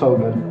 and it's so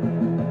good.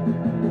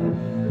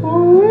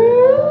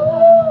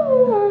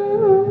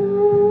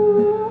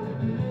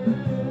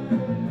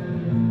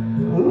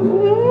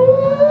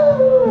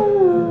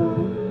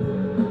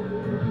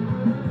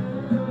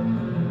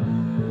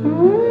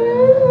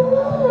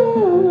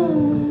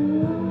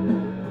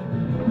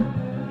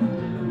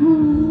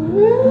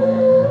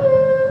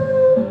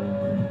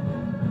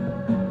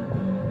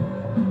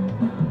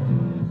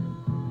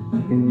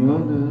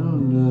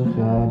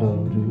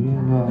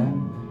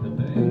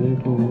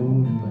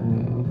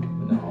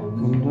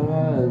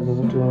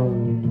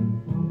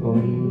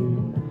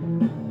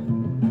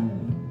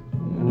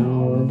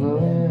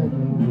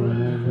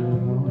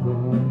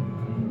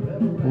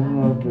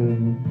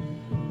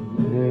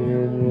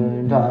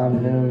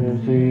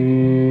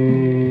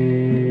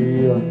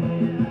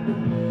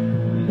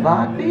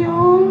 Like the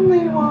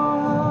only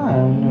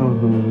one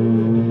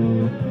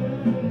who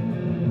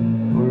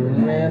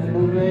let the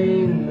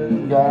rain, the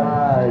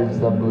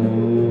skies are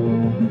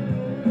blue.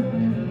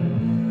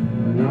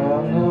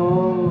 God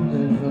knows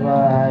it's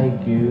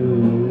like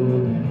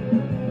you,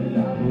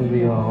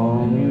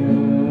 beyond you.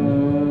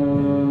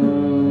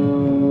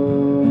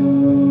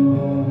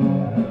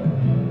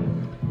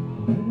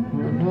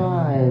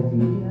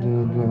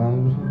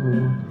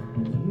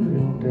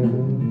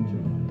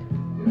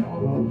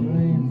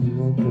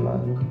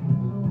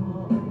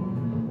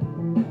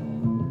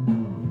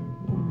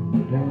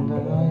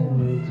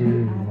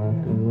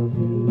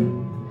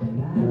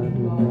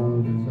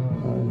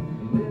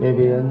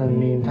 Maybe in the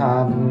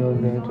meantime we'll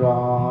get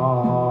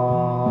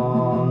wrong.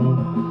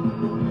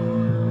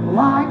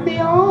 Like the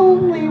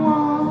only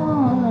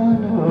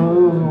one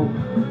who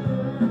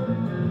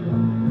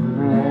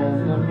let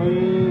the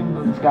rain,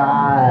 the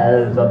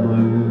skies are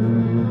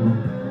blue.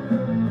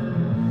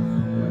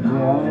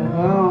 Yeah,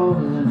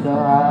 it's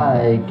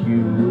like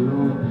you,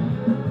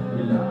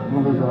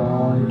 was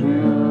on to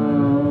you.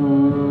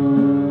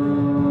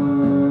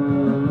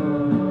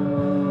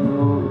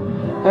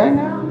 Hey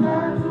now.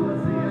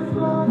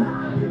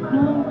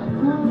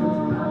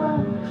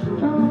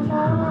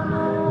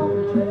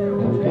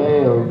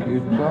 You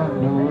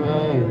turned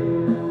away.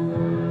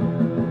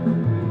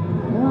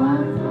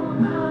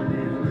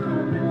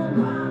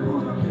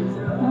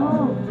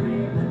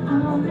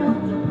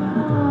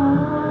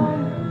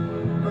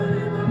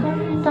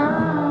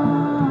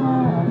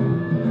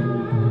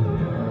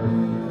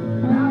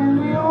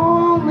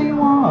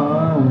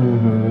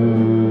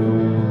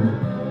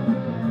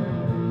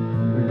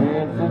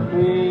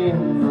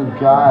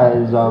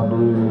 Skies are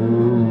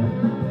blue.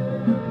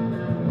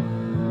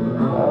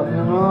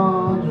 Loving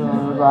all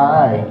just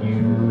like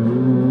you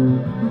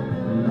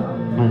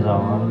is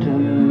on to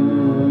you.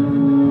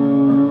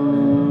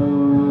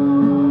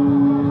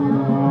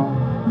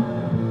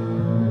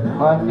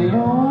 Like the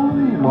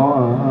only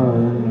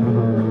one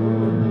who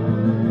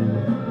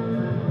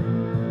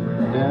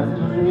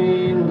danced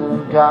between the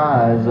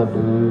skies are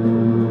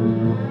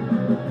blue.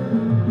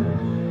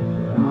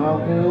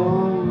 Loving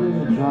only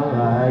just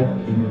like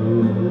you.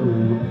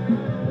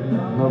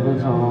 Love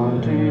is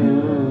on to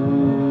you.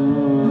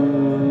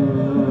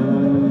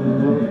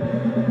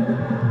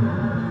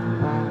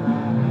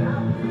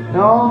 The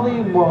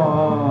only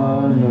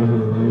one who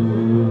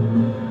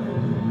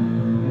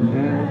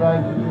is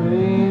like the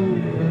green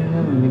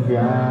in the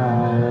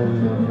grass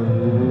of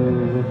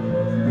blue.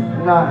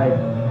 Night,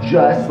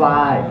 just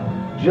like,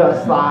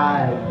 just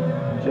like,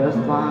 just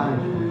like,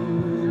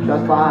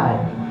 just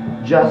like,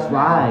 just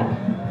like,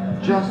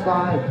 just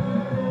like,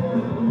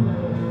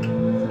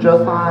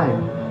 just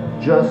like.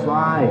 Just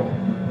like,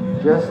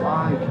 just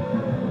like,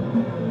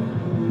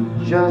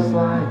 just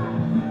like,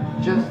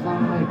 just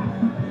like,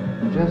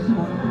 just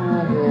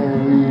like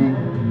you.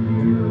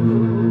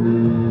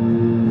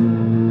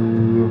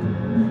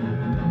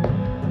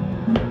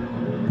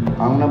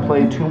 I'm gonna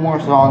play 2 more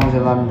songs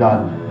and I'm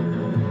done.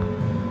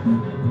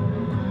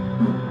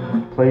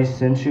 Play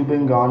Since You've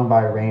Been Gone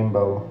by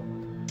Rainbow.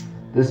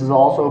 This is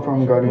also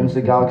from Guardians of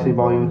the Galaxy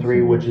Volume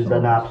 3, which is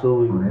an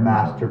absolute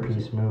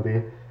masterpiece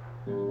movie.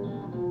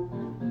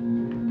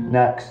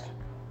 Next.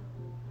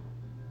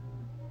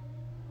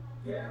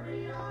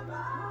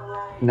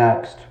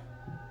 Next.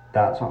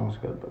 That song's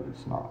good, but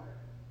it's not.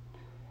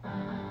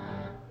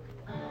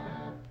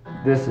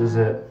 This is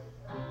it.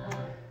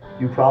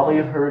 You probably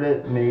have heard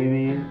it,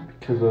 maybe,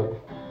 because of...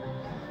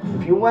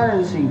 If you went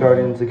and see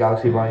Guardians of the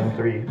Galaxy Volume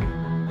 3,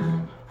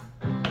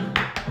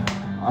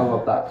 I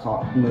love that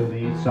song,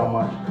 movie so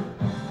much.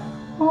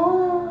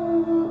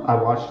 I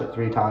watched it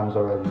 3 times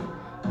already.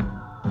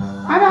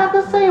 I got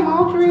the same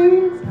old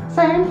dreams,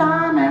 same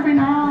time every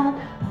night.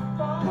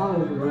 I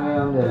look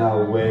around and I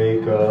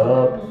wake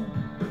up.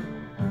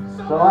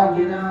 So I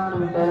get out of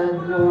bed,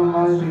 throw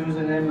my shoes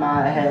and in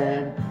my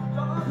head.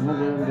 I'm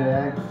gonna go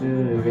back to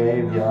the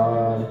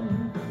graveyard.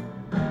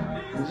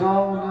 It's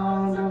all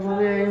gone to the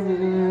in.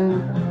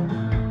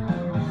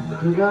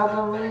 You got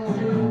the way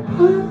to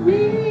put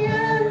me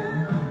in.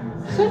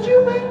 Since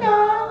you've been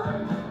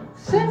gone,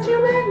 since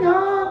you've been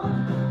gone,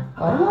 I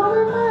want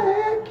in my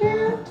head,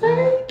 can't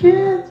take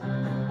it.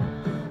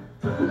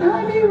 Would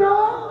I be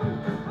wrong?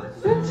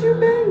 Since you've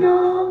been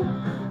gone,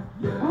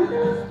 I'm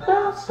just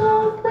about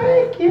so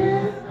break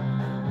it.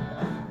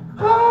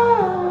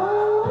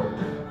 Whoa,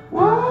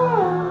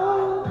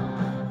 whoa,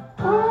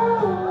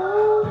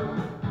 whoa.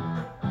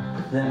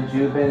 Since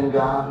you've been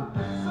gone,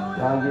 I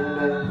get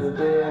back to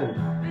bed.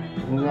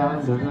 You got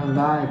the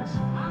nights,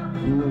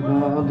 you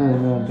know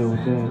that do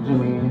things to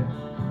me.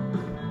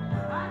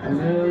 And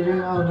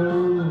you all do,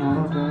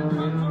 not do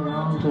me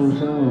wrong too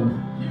soon.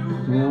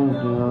 You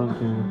don't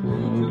do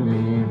to me.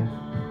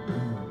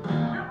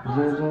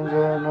 This is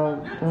not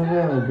to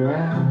the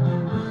ground.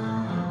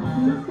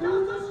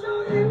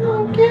 You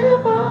don't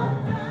give up.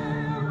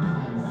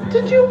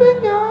 Since you've been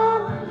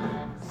gone,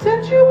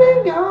 since you've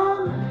been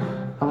gone,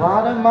 a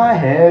lot of my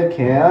head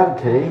can't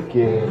take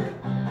it.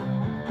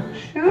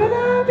 Should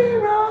I be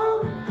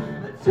wrong?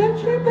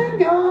 Since you've been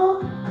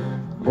gone,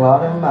 a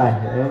lot of my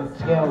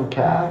head's gonna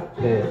catch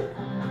it.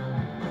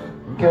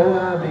 Could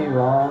I be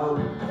wrong?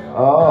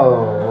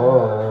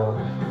 Oh,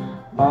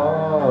 oh,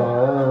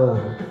 oh.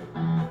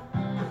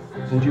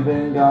 Since you've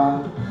been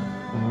gone.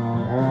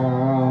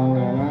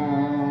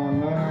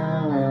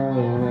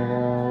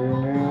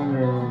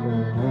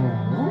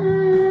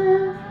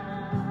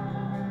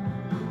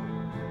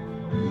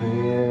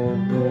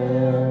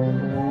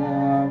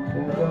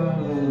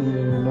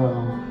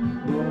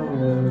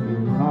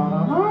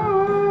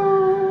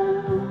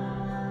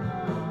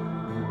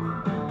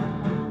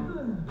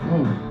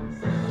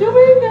 You've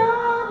been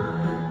gone,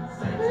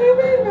 you've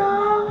been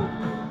gone.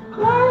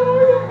 Why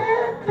would your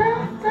head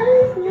can't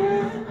take me?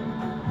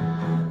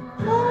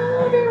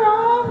 Why be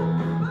wrong?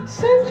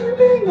 Since you've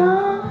been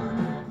gone,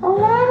 a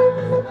lot of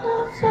the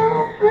thoughts so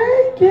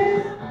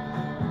breaking.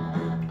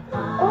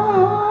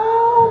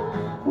 Oh,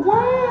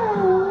 wow,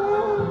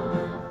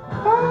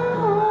 oh,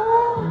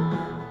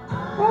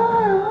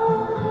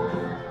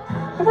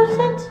 oh. Ever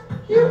since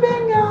you've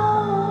been gone.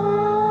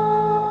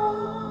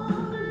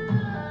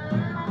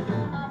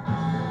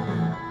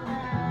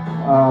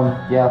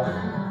 Yeah,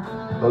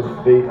 looks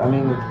pretty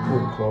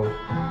close.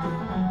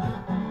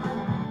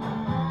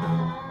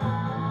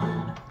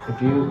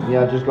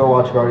 Just go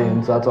watch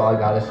Guardians. That's all I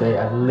gotta say.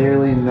 I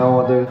literally no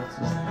other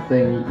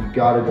thing. You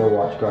gotta go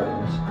watch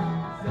Guardians.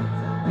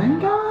 Been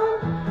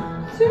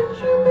gone since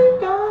you've been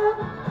gone.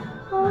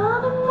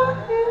 Out of my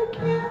head,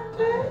 can't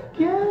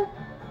take it.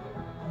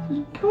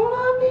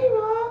 Gonna be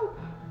wrong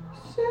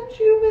since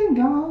you've been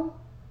gone.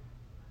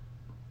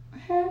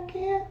 I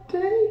can't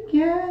take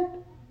it.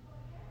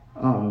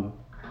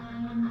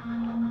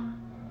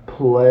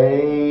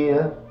 Play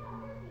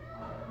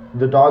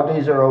The Dog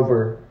Days Are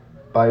Over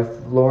by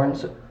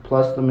Florence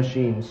plus the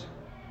Machines.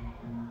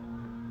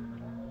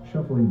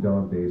 Shuffling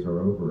Dog Days Are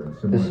Over and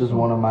similar This is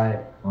one of my,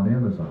 on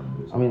Amazon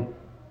Music.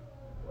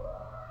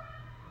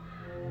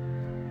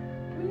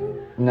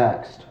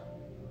 Next.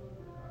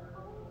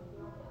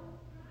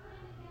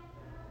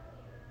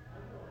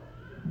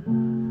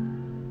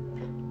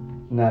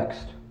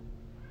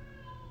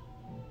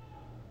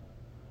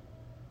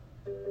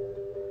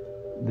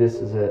 This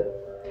is it.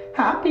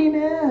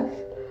 Happiness,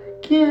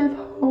 give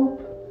hope.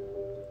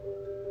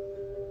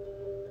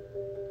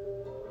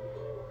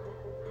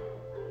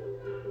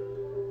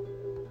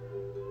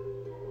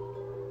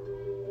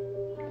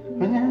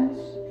 Happiness,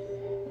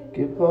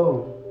 give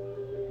hope.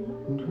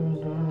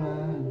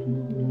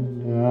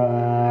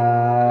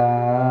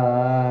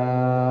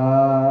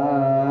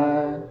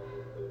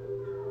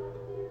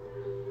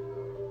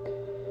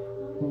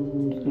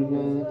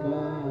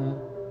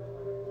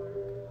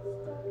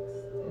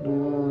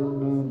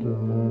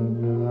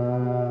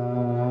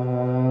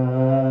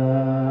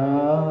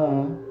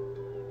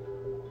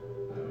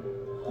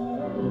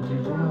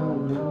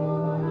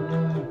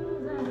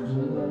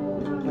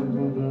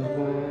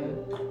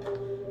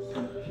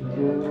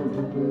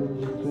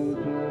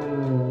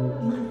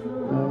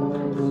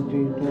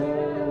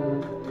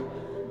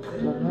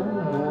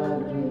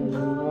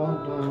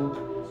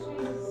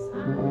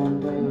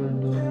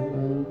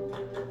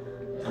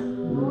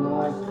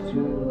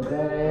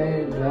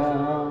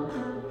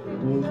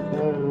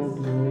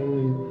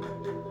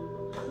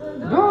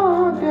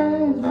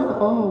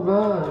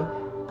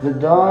 The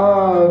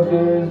dog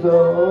days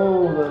are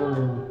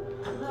over.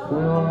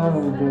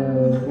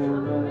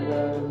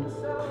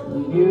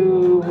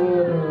 You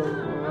better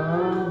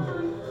run.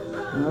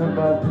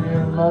 About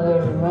your mother,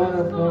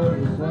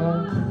 your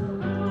son,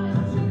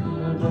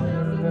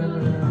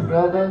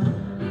 brother.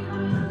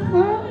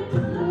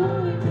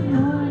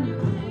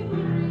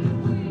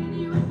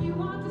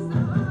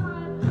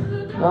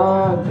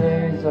 Dog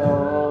days are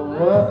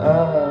over.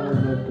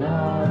 The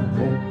dog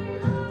days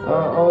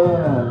are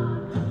over.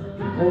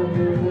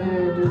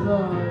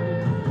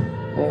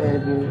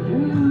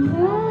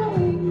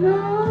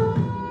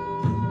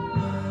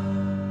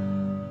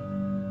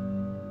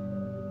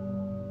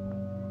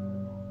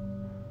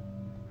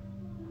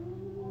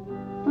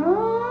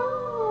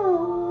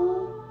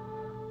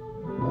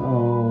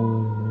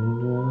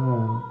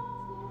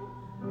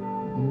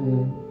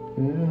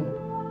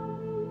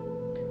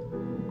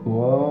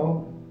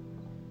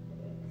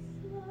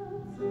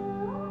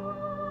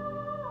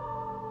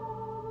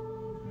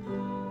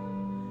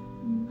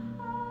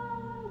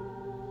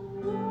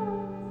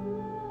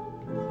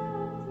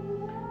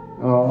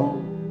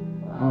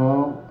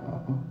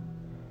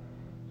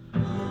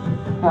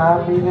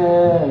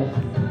 Happiness,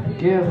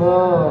 give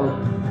up.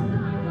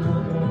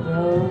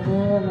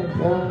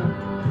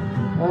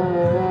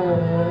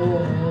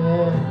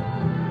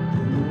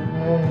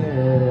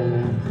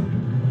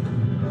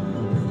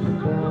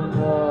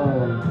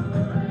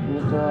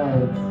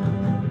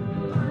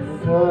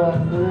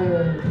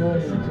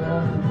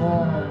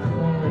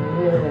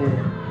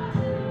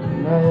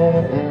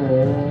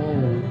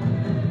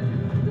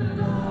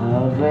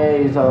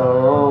 Days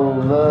are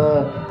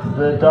over,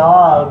 the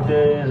dog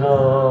days are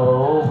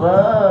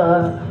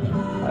over.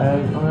 I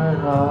put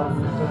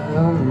on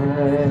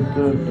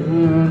the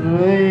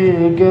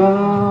go.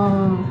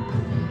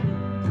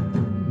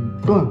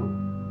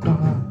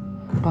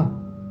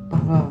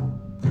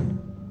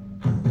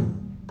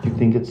 You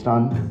think it's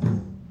done?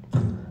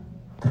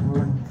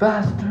 Run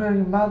faster,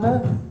 your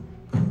mother.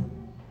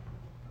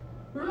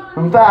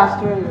 Run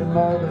faster, your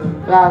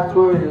mother. Fast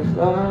for your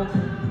son.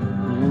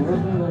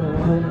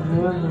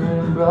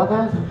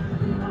 Brother,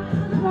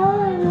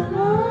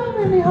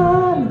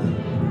 behind.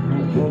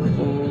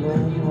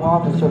 You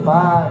want to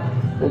survive.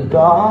 The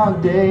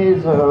dog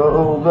days are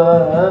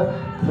over.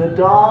 The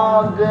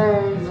dog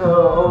days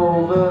are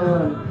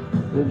over.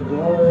 The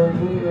dog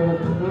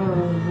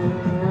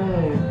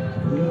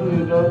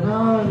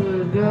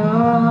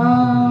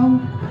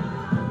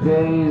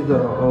days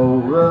are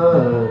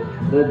over.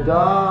 The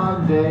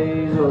dog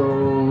days are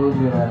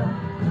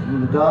over.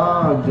 The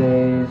dog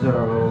days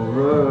are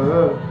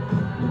over.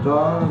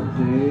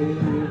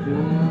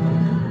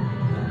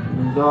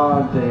 The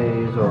dog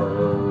days are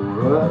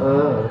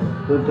over.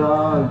 The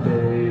dog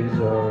days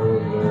are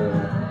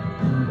over.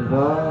 The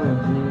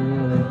dog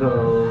days are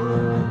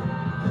over.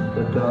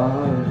 The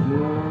dog is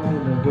on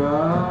the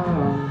ground.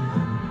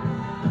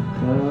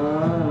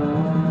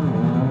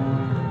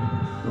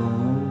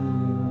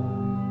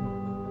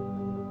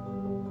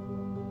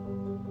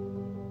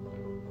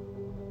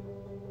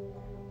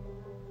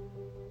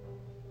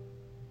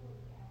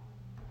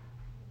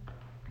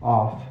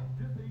 off.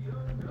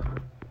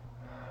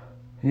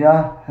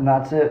 Yeah, and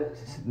that's it.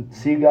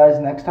 See you guys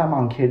next time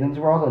on Caden's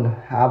World, and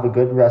have a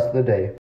good rest of the day.